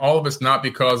 and all of it's not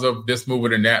because of this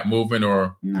movement and that movement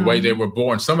or the way they were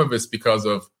born. Some of it's because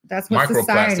of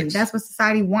microplastics. That's what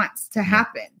society wants to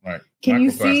happen. Right. Can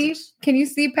you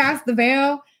see past the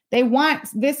veil? They want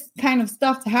this kind of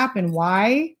stuff to happen.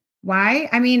 Why?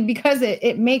 I mean, because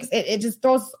it makes it just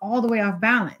throws us all the way off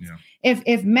balance. Yeah.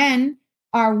 If men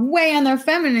are way on their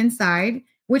feminine side,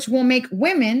 which will make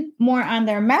women more on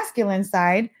their masculine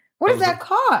side, what does that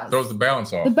cause? Throws the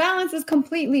balance off. The balance is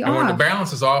completely off. And when the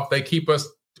balance is off, they keep us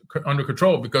under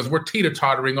control because we're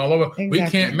teeter-tottering all over. Exactly. We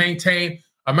can't maintain.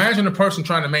 Imagine a person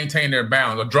trying to maintain their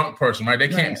balance, a drunk person, right? They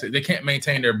can't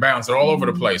maintain their balance. They're all over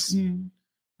the place. And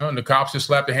the cops just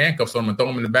slap the handcuffs on them and throw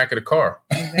them in the back of the car.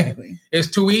 Exactly. It's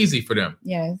too easy for them.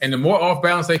 Yes. And the more off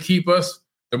balance they keep us,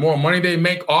 the more money they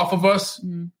make off of us,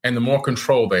 and the more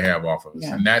control they have off of us.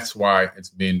 Yeah. And that's why it's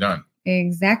being done.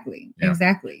 Exactly. Yeah.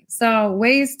 Exactly. So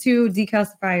ways to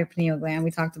decalcify your pineal gland.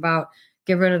 We talked about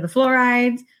get rid of the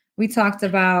fluoride. We talked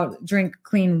about drink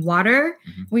clean water.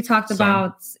 We talked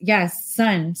about,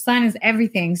 sun. Sun is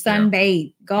everything.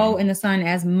 Sunbathe. Go in the sun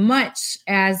as much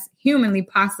as humanly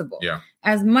possible. Yeah.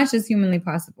 As much as humanly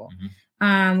possible.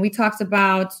 We talked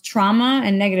about trauma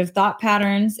and negative thought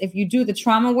patterns. If you do the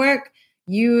trauma work,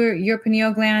 your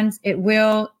pineal glands, it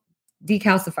will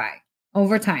decalcify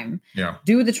over time. Yeah.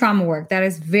 Do the trauma work. That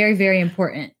is very, very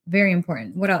important. Very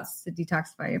important. What else to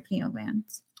detoxify your pineal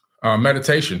glands?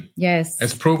 Meditation. Yes.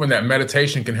 It's proven that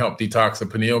meditation can help detox the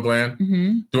pineal gland.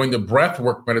 Doing the breath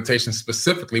work meditation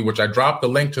specifically, which I dropped the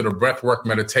link to the breath work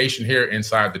meditation here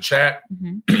inside the chat.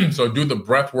 So do the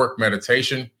breath work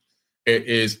meditation. It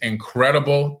is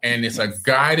incredible. And it's a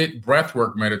guided breath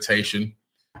work meditation.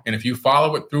 And if you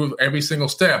follow it through every single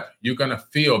step, you're going to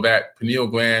feel that pineal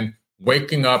gland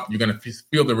waking up. You're going to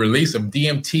feel the release of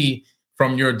DMT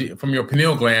from your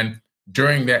pineal gland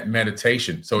during that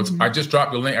meditation. So I just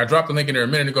dropped the link. I dropped the link in there a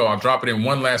minute ago. I'll drop it in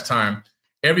one last time.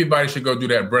 Everybody should go do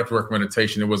that breathwork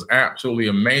meditation. It was absolutely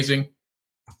amazing.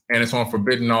 And it's on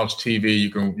Forbidden Knowledge TV.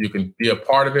 You can be a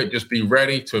part of it. Just be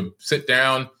ready to sit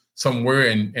down somewhere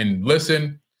and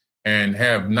listen and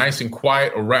have nice and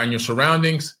quiet around your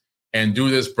surroundings and do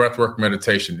this breathwork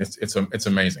meditation. It's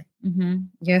amazing.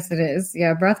 Yes, it is.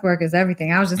 Yeah, breathwork is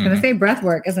everything. I was just going to say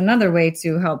breathwork is another way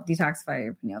to help detoxify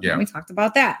your pineal gland. We talked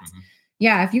about that.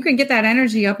 Yeah, if you can get that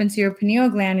energy up into your pineal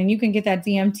gland and you can get that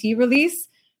DMT release,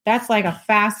 that's like a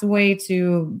fast way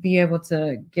to be able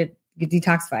to get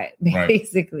detoxify it,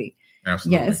 basically.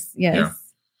 Absolutely. Yes. Yeah.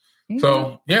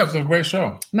 So, yeah, it was a great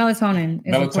show. Melatonin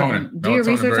is important. Do your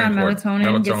research on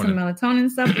melatonin. Get some melatonin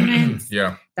supplements.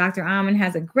 Dr. Amen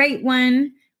has a great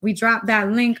one. We dropped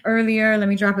that link earlier. Let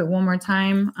me drop it one more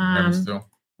time.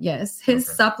 Yes, his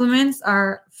supplements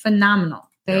are phenomenal.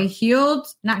 They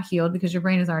not healed because your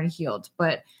brain is already healed,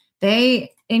 but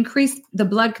they increase the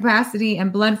blood capacity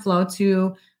and blood flow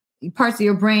to parts of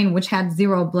your brain which had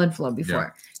zero blood flow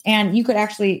before. And you could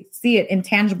actually see it in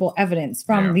tangible evidence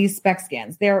from these SPECT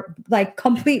scans. They're like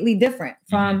completely different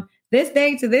from this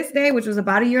day to this day, which was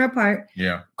about a year apart.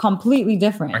 Completely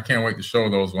different. I can't wait to show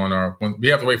those when we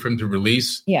have to wait for him to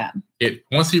release. It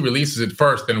once he releases it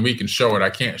first, then we can show it. I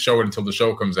can't show it until the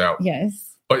show comes out.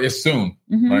 But it's soon,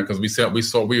 right? Because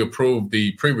we approved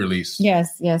the pre-release.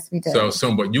 Yes, we did. So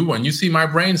soon. But when you see my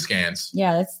brain scans,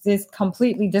 it's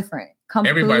completely different.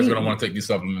 Everybody's going to want to take these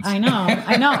supplements. I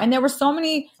know. And there were so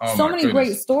many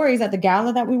great stories at the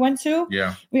gala that we went to.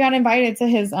 We got invited to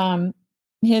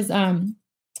his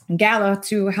gala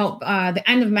to help the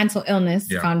End of Mental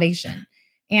Illness Foundation.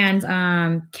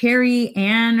 And Carrie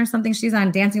Ann or something, she's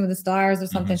on Dancing with the Stars or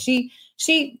something.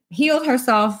 She healed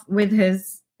herself with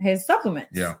his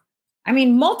supplements. I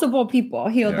mean, multiple people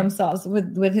healed themselves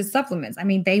with his supplements. I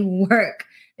mean, they work.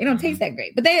 They don't taste that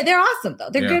great, but they're awesome though.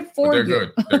 They're good for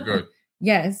you. They're good.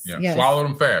 Yes. Swallow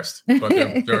them fast. But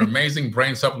they're amazing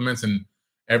brain supplements, and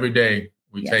every day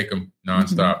we take them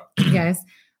nonstop.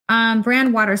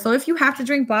 Brand water. So if you have to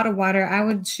drink bottled water, I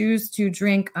would choose to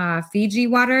drink Fiji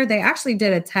water. They actually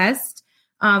did a test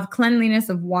of cleanliness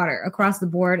of water across the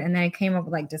board, and they came up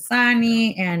with like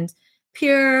Dasani and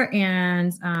Pure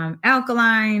and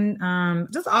alkaline,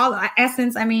 just all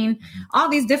Essence. I mean, all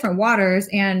these different waters,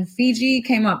 and Fiji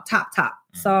came up top.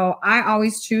 So I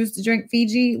always choose to drink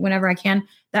Fiji whenever I can.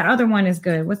 That other one is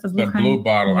good. What's the blue? The blue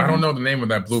bottle. I don't know the name of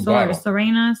that blue bottle.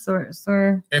 Serena.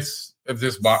 It's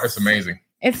this bottle. It's amazing.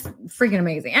 It's freaking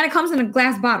amazing, and it comes in a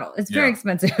glass bottle. It's very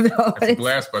expensive though. It's a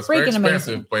glass, but it's very expensive.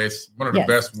 Amazing. But it's one of the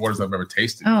best waters I've ever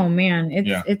tasted. Oh man,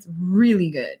 it's really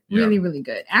good, really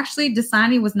good. Actually,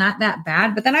 Dasani was not that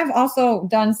bad, but then I've also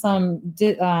done some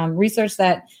research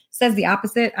that says the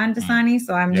opposite on Dasani,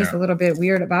 so I'm just a little bit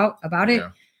weird about it.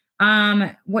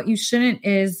 What you shouldn't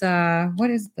is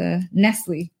what is the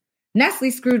Nestle?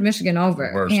 Nestle screwed Michigan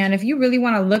over. And if you really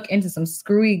want to look into some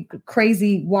screwy,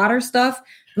 crazy water stuff,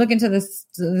 look into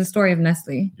the story of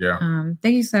Nestle.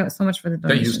 Thank you so much for the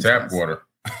donation. They use tap water.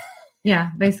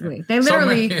 Basically. They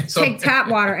literally take tap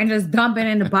water and just dump it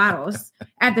into bottles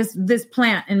at this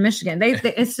plant in Michigan.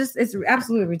 It's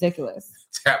absolutely ridiculous.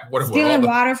 Tap water. Stealing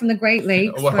water from the Great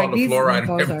Lakes. All the fluoride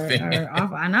and everything. Are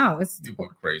awful. I know. It's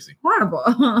crazy.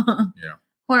 Horrible.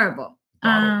 Horrible.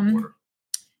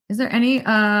 Is there any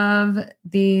of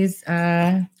these?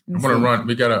 I'm going to run.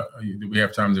 Do we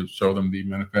have time to show them the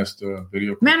Manifest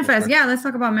video? Manifest. Yeah, let's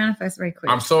talk about Manifest very quick.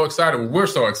 I'm so excited. We're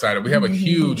so excited. We have a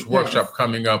huge workshop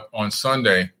coming up on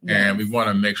Sunday, and we want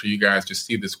to make sure you guys just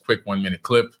see this quick 1-minute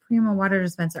clip. Primo water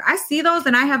dispenser. I see those,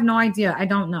 and I have no idea. I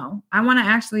don't know. I want to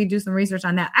actually do some research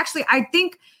on that. Actually, I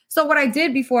think so. What I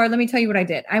did before, let me tell you what I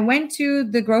did. I went to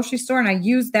the grocery store, and I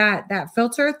used that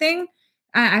filter thing.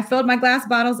 I filled my glass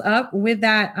bottles up with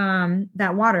that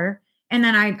water, and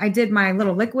then I did my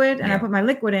little liquid, and I put my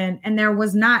liquid in, and there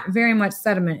was not very much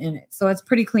sediment in it, so it's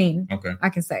pretty clean. Okay, I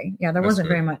can say, there wasn't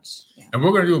very much. And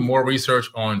we're going to do more research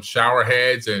on shower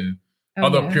heads and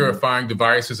other purifying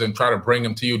devices, and try to bring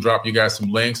them to you. Drop you guys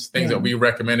some links, things that we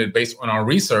recommended based on our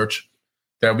research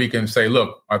that we can say,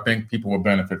 look, I think people will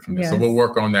benefit from this. So we'll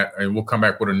work on that, and we'll come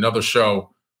back with another show,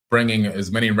 bringing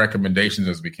as many recommendations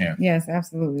as we can. Yes,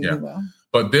 absolutely. We will.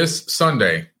 But this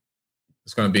Sunday,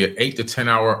 It's going to be an 8 to 10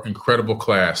 hour incredible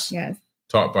class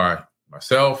taught by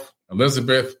myself,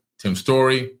 Elizabeth, Tim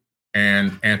Story,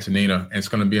 and Antonina. And it's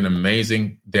going to be an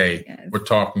amazing day. Yes. We're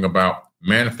talking about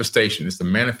manifestation. It's the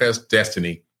Manifest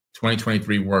Destiny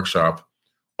 2023 workshop.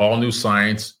 All new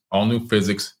science, all new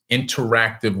physics,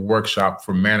 interactive workshop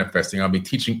for manifesting. I'll be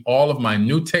teaching all of my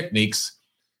new techniques.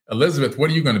 Elizabeth, what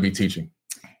are you going to be teaching?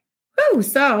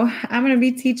 So I'm going to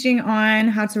be teaching on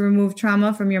how to remove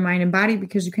trauma from your mind and body,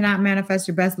 because you cannot manifest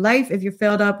your best life if you're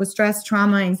filled up with stress,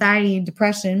 trauma, anxiety,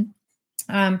 depression.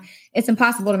 It's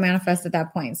impossible to manifest at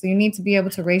that point. So you need to be able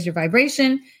to raise your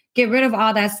vibration, get rid of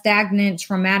all that stagnant,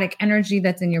 traumatic energy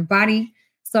that's in your body.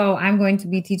 So I'm going to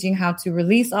be teaching how to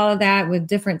release all of that with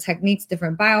different techniques,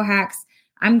 different biohacks.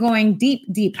 I'm going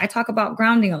deep. I talk about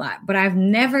grounding a lot, but I've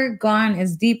never gone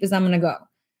as deep as I'm going to go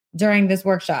during this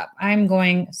workshop. I'm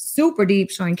going super deep,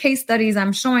 showing case studies.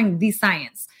 I'm showing the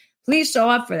science. Please show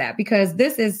up for that, because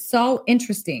this is so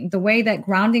interesting. The way that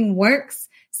grounding works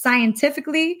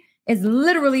scientifically is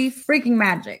literally freaking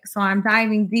magic. So I'm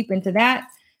diving deep into that.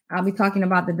 I'll be talking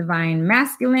about the divine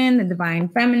masculine, the divine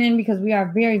feminine, because we are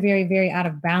very, very, very out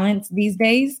of balance these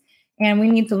days. And we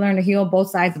need to learn to heal both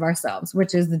sides of ourselves,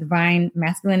 which is the divine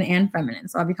masculine and feminine.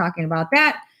 So I'll be talking about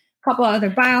that. Couple of other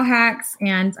biohacks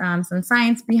and some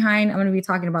science behind. I'm going to be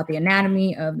talking about the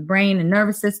anatomy of the brain and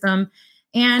nervous system,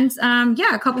 and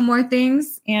a couple more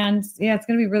things. And it's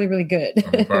going to be really, really good.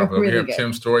 We have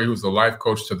Tim Story, who's the life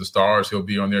coach to the stars. He'll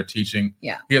be on there teaching.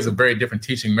 Yeah, he has a very different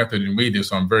teaching method than we do,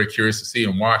 so I'm very curious to see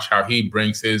and watch how he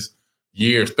brings his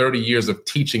 30 years of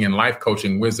teaching and life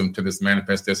coaching wisdom to this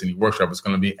Manifest Destiny workshop. It's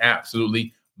going to be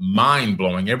absolutely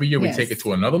mind-blowing. Every year we take it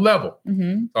to another level.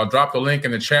 So I'll drop the link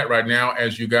in the chat right now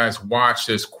as you guys watch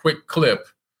this quick clip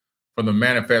from the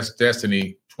Manifest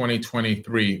Destiny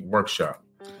 2023 workshop.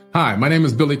 Hi, my name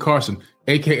is Billy Carson,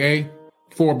 aka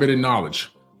Forbidden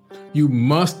Knowledge. You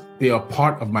must be a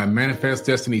part of my Manifest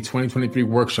Destiny 2023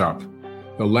 workshop.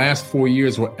 The last 4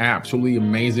 years were absolutely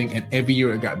amazing, and every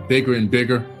year it got bigger and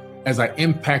bigger as I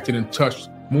impacted and touched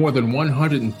more than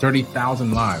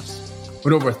 130,000 lives.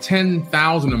 With over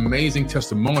 10,000 amazing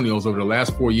testimonials over the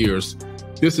last 4 years,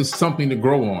 this is something to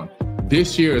grow on.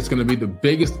 This year is going to be the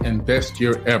biggest and best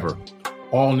year ever.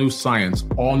 All new science,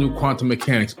 all new quantum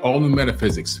mechanics, all new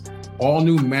metaphysics, all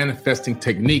new manifesting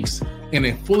techniques, and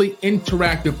a fully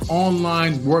interactive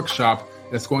online workshop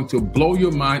that's going to blow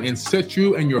your mind and set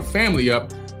you and your family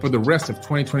up for the rest of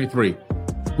 2023.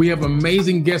 We have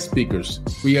amazing guest speakers.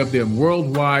 We have the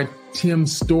worldwide Tim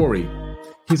Story.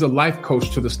 He's a life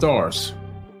coach to the stars.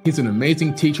 He's an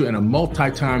amazing teacher and a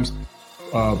multi-time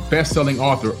best-selling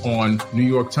author on New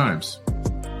York Times.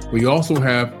 We also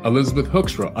have Elizabeth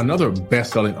Hoekstra, another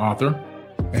best-selling author,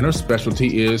 and her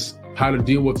specialty is how to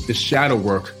deal with the shadow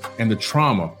work and the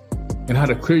trauma, and how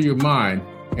to clear your mind,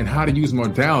 and how to use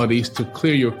modalities to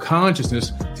clear your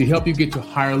consciousness to help you get to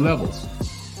higher levels.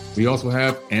 We also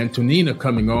have Antonina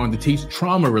coming on to teach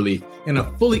trauma relief in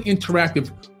a fully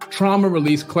interactive trauma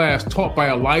release class taught by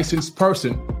a licensed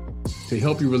person to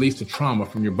help you release the trauma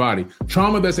from your body.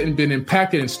 Trauma that's been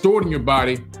impacted and stored in your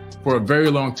body for a very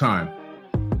long time.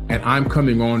 And I'm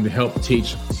coming on to help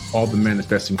teach all the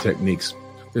manifesting techniques,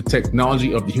 the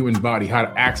technology of the human body, how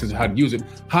to access it, how to use it,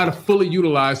 how to fully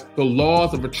utilize the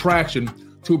laws of attraction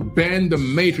to bend the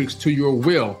matrix to your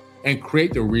will and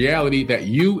create the reality that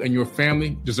you and your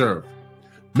family deserve.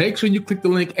 Make sure you click the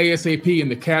link ASAP in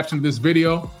the caption of this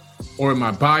video or in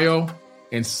my bio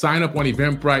and sign up on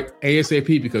Eventbrite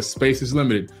ASAP because space is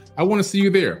limited. I want to see you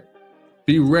there.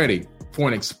 Be ready for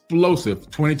an explosive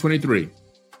 2023.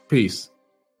 Peace.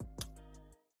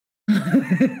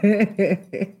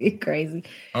 Crazy.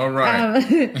 All right.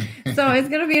 So it's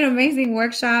going to be an amazing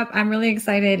workshop. I'm really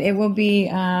excited. It will be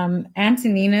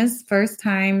Antonina's first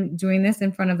time doing this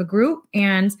in front of a group.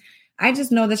 And I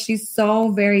just know that she's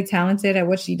so very talented at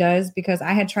what she does, because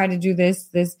I had tried to do this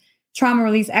trauma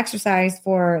release exercise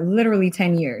for literally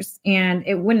 10 years and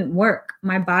it wouldn't work.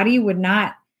 My body would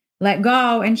not let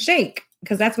go and shake,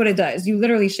 because that's what it does. You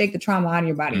literally shake the trauma out of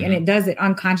your body and it does it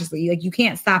unconsciously. Like, you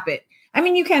can't stop it. I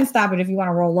mean, you can stop it if you want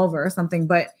to roll over or something,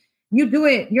 but you do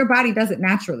it, your body does it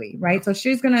naturally, right? So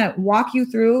she's going to walk you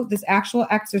through this actual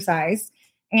exercise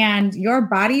and your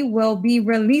body will be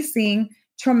releasing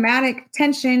traumatic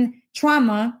tension,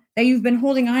 trauma that you've been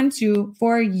holding on to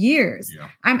for years. Yeah.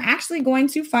 I'm actually going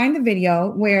to find the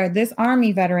video where this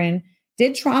Army veteran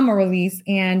did trauma release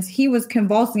and he was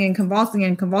convulsing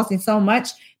so much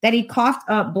that he coughed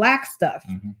up black stuff.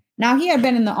 Now, he had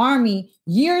been in the Army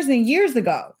years and years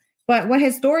ago. But what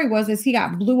his story was is he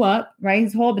got blew up, right?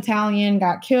 His whole battalion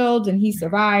got killed and he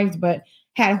survived, but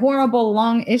had horrible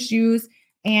lung issues.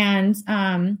 And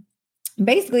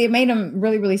basically it made him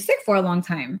really, really sick for a long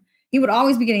time. He would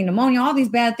always be getting pneumonia, all these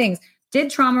bad things. Did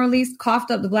trauma release,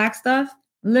 coughed up the black stuff.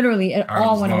 Literally, it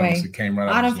all went away. It came right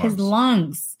out of his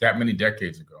lungs. That many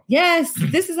decades ago. Yes,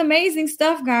 this is amazing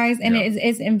stuff, guys. And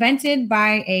it's invented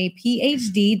by a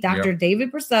PhD, Dr.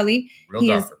 David Berceli.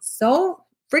 He is so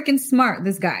freaking smart,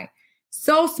 this guy.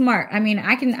 So smart. I mean,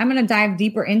 I'm going to dive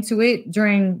deeper into it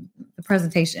during the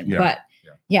presentation. But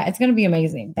it's going to be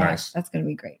amazing. That's going to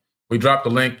be great. We dropped the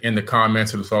link in the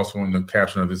comments. It's also in the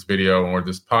caption of this video or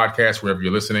this podcast, wherever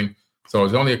you're listening. So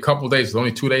it's only a couple of days. There's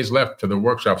only 2 days left to the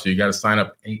workshop. So you got to sign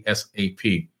up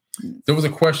ASAP. There was a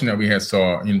question that we had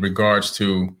saw in regards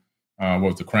to, what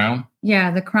was the crown?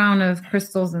 Yeah, the crown of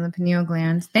crystals in the pineal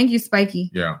gland. Thank you, Spiky.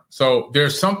 Yeah. So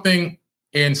there's something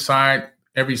inside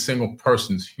every single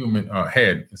person's human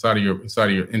head, inside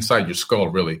your skull,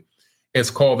 really. It's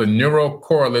called the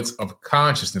neurocorrelates of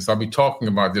consciousness. I'll be talking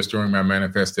about this during my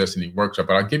Manifest Destiny workshop,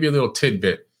 but I'll give you a little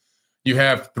tidbit. You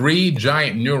have 3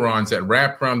 giant neurons that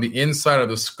wrap around the inside of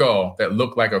the skull that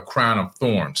look like a crown of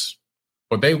thorns.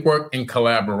 But they work in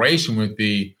collaboration with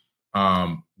the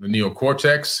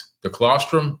neocortex, the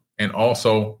colostrum, and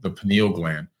also the pineal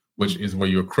gland, which is where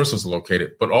your crystals are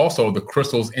located, but also the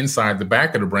crystals inside the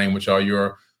back of the brain, which are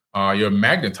your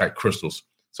magnetite crystals.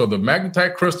 So the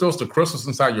magnetite crystals, the crystals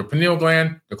inside your pineal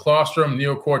gland, the colostrum,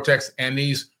 neocortex, and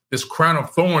this crown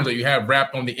of thorns that you have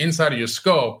wrapped on the inside of your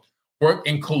skull work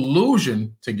in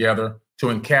collusion together to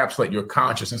encapsulate your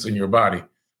consciousness in your body.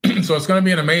 So it's going to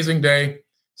be an amazing day,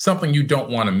 something you don't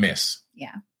want to miss.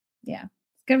 Yeah.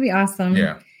 It's going to be awesome.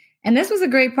 Yeah. And this was a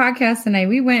great podcast tonight.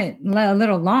 We went a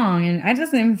little long, and I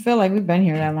just didn't even feel like we've been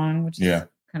here that long, which is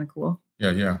kind of cool.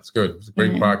 Yeah. It's good. It's a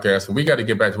great podcast. And we got to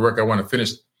get back to work. I want to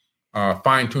finish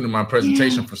fine-tuning my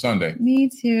presentation for Sunday. Me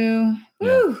too.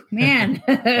 Woo, man.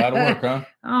 A lot of work, huh?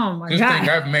 Oh my God. God. Think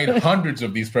I've made hundreds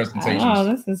of these presentations. Oh,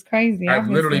 this is crazy. I've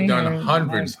literally done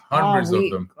hundreds of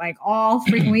them. Like all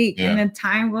freaking week. And the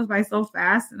time goes by so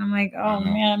fast. And I'm like, oh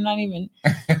man, I'm not even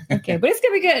okay. But it's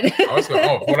gonna be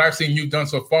good. What I've seen you've done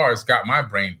so far has got my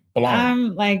brain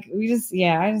blown. I just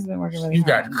been working really You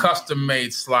hard. got custom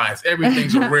made slides.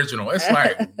 Everything's original. It's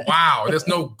like, wow, there's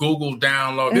no Google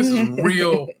download. This is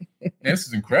real. This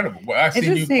is incredible. What I've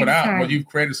seen you put out, what you've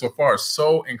created so far is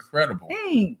so incredible.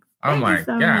 Thanks. I'm like,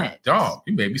 God, dog,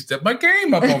 you made me step my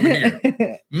game up over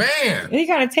here. Man. You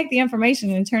got to take the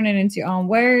information and turn it into your own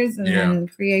words and then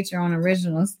create your own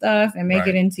original stuff and make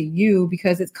it into you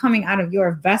because it's coming out of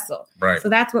your vessel. Right. So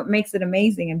that's what makes it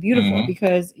amazing and beautiful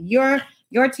because your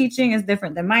teaching is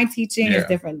different than my teaching, is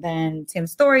different than Tim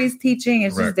Story's teaching,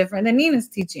 it's just different than Nina's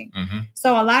teaching.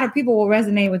 So a lot of people will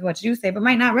resonate with what you say, but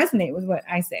might not resonate with what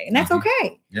I say. And that's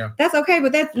okay. Yeah. That's okay.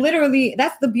 But that's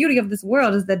the beauty of this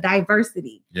world is the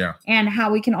diversity. Yeah. And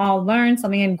how we can all learn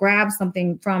something and grab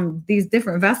something from these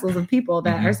different vessels of people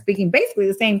that are speaking basically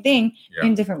the same thing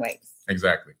in different ways.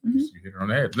 Exactly. You hit it on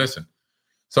the head. Listen.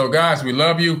 So guys, we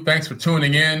love you. Thanks for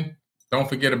tuning in. Don't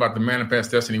forget about the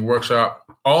Manifest Destiny workshop.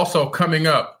 Also coming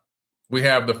up, we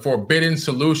have the Forbidden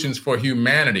Solutions for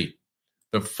Humanity.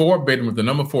 The Forbidden with the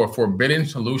number 4, Forbidden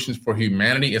Solutions for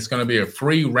Humanity. It's going to be a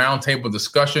free roundtable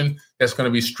discussion that's going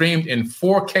to be streamed in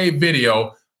 4K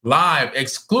video live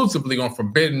exclusively on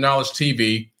Forbidden Knowledge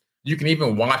TV. You can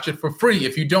even watch it for free.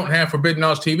 If you don't have Forbidden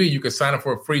Knowledge TV, you can sign up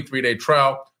for a free 3-day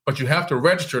trial, but you have to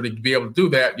register to be able to do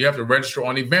that. You have to register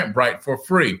on Eventbrite for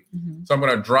free. So I'm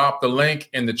going to drop the link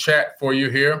in the chat for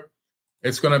you here.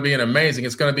 It's going to be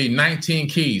it's going to be 19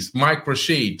 keys. Mike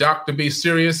Rashid, Dr. B.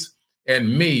 Serious,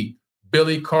 and me,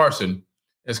 Billy Carson.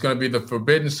 It's going to be the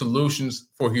Forbidden Solutions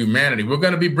for Humanity. We're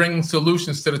going to be bringing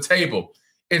solutions to the table.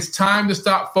 It's time to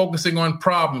stop focusing on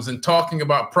problems and talking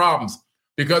about problems.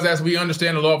 Because as we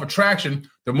understand the law of attraction,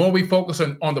 the more we focus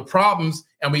on the problems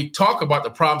and we talk about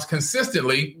the problems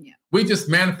consistently, we just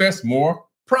manifest more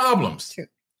problems. True.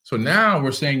 So now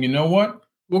we're saying, you know what?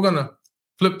 We're going to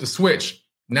flip the switch.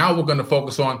 Now we're going to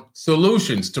focus on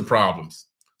solutions to problems.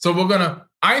 So we're going to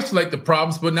isolate the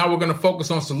problems, but now we're going to focus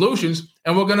on solutions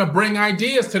and we're going to bring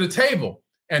ideas to the table.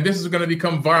 And this is going to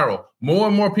become viral. More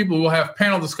and more people will have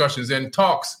panel discussions and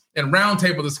talks and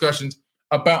roundtable discussions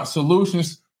about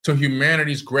solutions to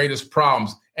humanity's greatest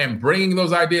problems and bringing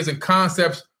those ideas and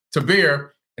concepts to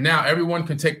bear. And now everyone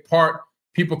can take part.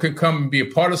 People can come and be a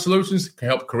part of solutions, can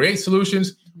help create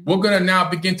solutions. We're going to now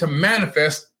begin to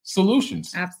manifest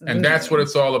solutions. Absolutely. And that's what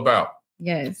it's all about.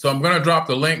 Yes. So I'm going to drop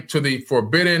the link to the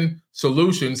Forbidden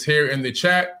Solutions here in the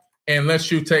chat and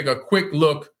let you take a quick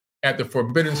look at the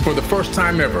Forbidden. For the first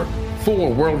time ever,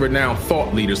 4 world-renowned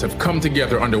thought leaders have come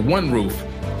together under one roof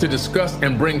to discuss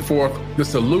and bring forth the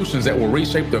solutions that will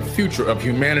reshape the future of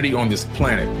humanity on this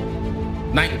planet.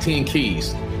 19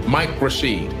 keys. Mike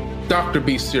Rashid, Dr.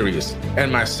 B. Serious, and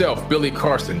myself, Billy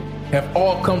Carson, have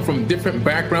all come from different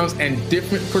backgrounds and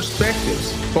different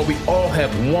perspectives, but we all have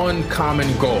one common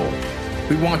goal.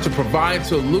 We want to provide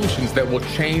solutions that will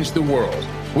change the world.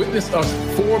 Witness us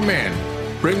 4 men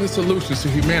bring the solutions to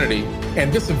humanity,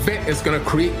 and this event is going to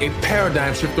create a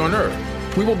paradigm shift on Earth.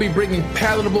 We will be bringing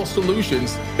palatable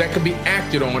solutions that can be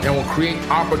acted on and will create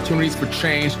opportunities for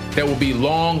change that will be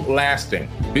long-lasting.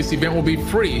 This event will be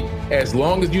free as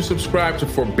long as you subscribe to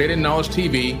Forbidden Knowledge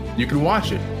TV. You can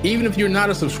watch it. Even if you're not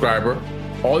a subscriber,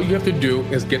 all you have to do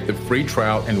is get the free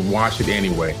trial and watch it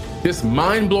anyway. This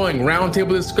mind-blowing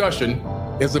roundtable discussion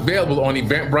is available on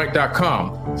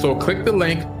Eventbrite.com. So click the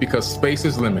link because space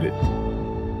is limited.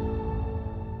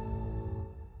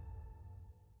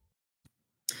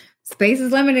 Space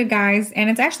is limited, guys, and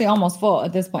it's actually almost full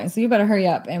at this point. So you better hurry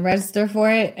up and register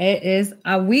for it. It is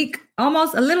a week,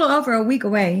 almost a little over a week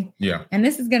away. Yeah. And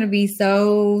this is going to be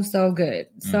so good.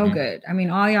 So good. I mean,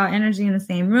 all y'all energy in the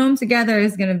same room together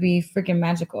is going to be freaking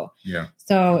magical. Yeah.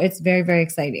 So it's very, very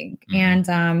exciting. And,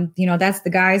 that's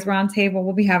the guys roundtable.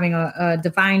 We'll be having a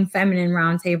divine feminine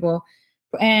roundtable.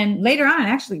 And later on,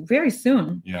 actually, very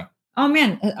soon. Yeah. Oh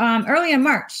man, early in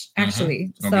March,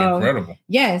 actually. It's gonna be incredible.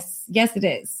 Yes, it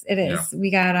is. It is. Yeah. We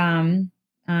got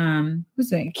who's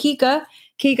doing it? Kika.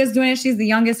 Kika's doing it. She's the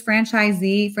youngest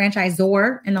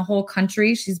franchisor in the whole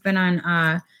country. She's been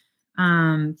on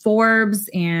Forbes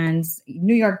and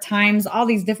New York Times, all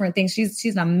these different things.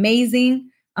 She's an amazing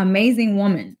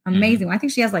woman. Amazing. I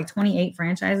think she has like 28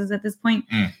 franchises at this point.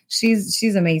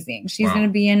 She's amazing. She's going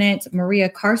to be in it. Maria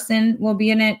Carson will be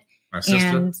in it. My sister?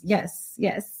 And yes,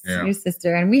 your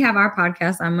sister. And we have our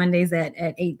podcast on Mondays at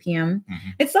 8 p.m.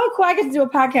 It's so cool. I get to do a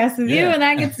podcast with you and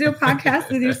I get to do a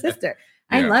podcast with your sister.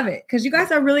 I love it because you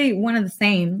guys are really one of the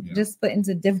same, just split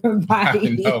into different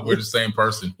bodies. No, we're the same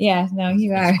person. Yeah, no,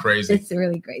 you are. It's crazy. It's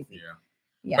really crazy.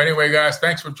 Yeah. But anyway, guys,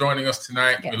 thanks for joining us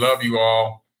tonight. Yes. We love you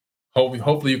all.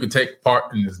 Hopefully you can take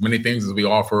part in as many things as we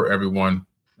offer everyone.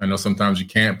 I know sometimes you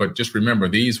can't, but just remember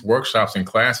these workshops and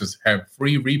classes have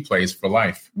free replays for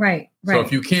life. Right. So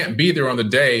if you can't be there on the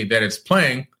day that it's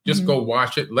playing, just go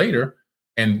watch it later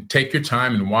and take your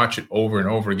time and watch it over and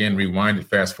over again, rewind it,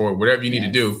 fast forward, whatever you need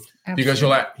to do, because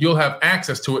you'll have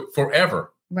access to it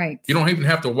forever. Right. You don't even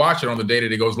have to watch it on the day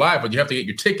that it goes live, but you have to get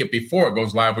your ticket before it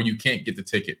goes live, or you can't get the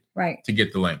ticket to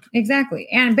get the link. Exactly.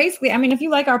 And basically, I mean, if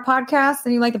you like our podcast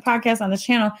and you like the podcast on the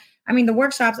channel, I mean, the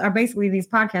workshops are basically these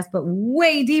podcasts, but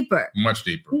way deeper. Much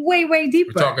deeper. Way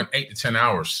deeper. We're talking 8 to 10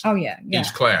 hours. Oh, yeah.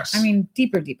 Each class. I mean,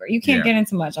 deeper. You can't get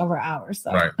into much over hours.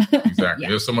 So. Right. Exactly.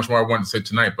 There's so much more I wanted to say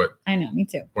tonight, but I know, me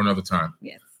too. For another time.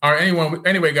 Yes. All right.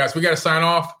 Anyway, guys, we got to sign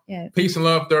off. Yes. Peace and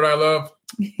love. Third Eye Love.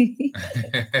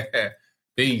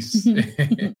 Peace.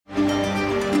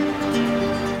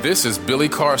 This is Billy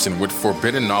Carson with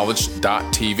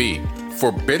ForbiddenKnowledge.tv.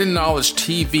 Forbidden Knowledge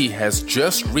TV has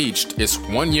just reached its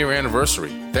 1-year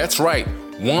anniversary. That's right,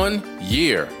 1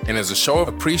 year. And as a show of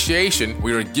appreciation,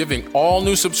 we are giving all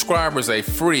new subscribers a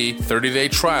free 30-day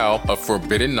trial of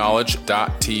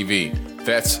ForbiddenKnowledge.tv.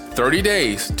 That's 30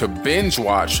 days to binge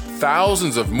watch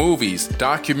thousands of movies,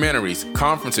 documentaries,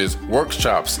 conferences,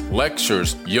 workshops,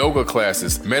 lectures, yoga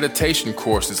classes, meditation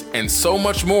courses, and so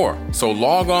much more. So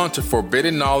log on to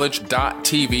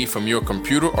ForbiddenKnowledge.tv from your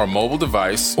computer or mobile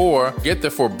device, or get the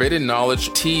Forbidden Knowledge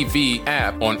TV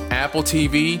app on Apple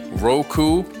TV,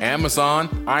 Roku, Amazon,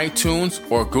 iTunes,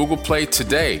 or Google Play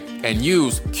today and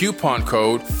use coupon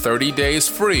code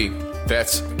 30daysfree.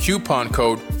 That's coupon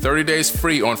code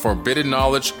 30daysfree on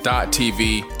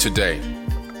ForbiddenKnowledge.tv today.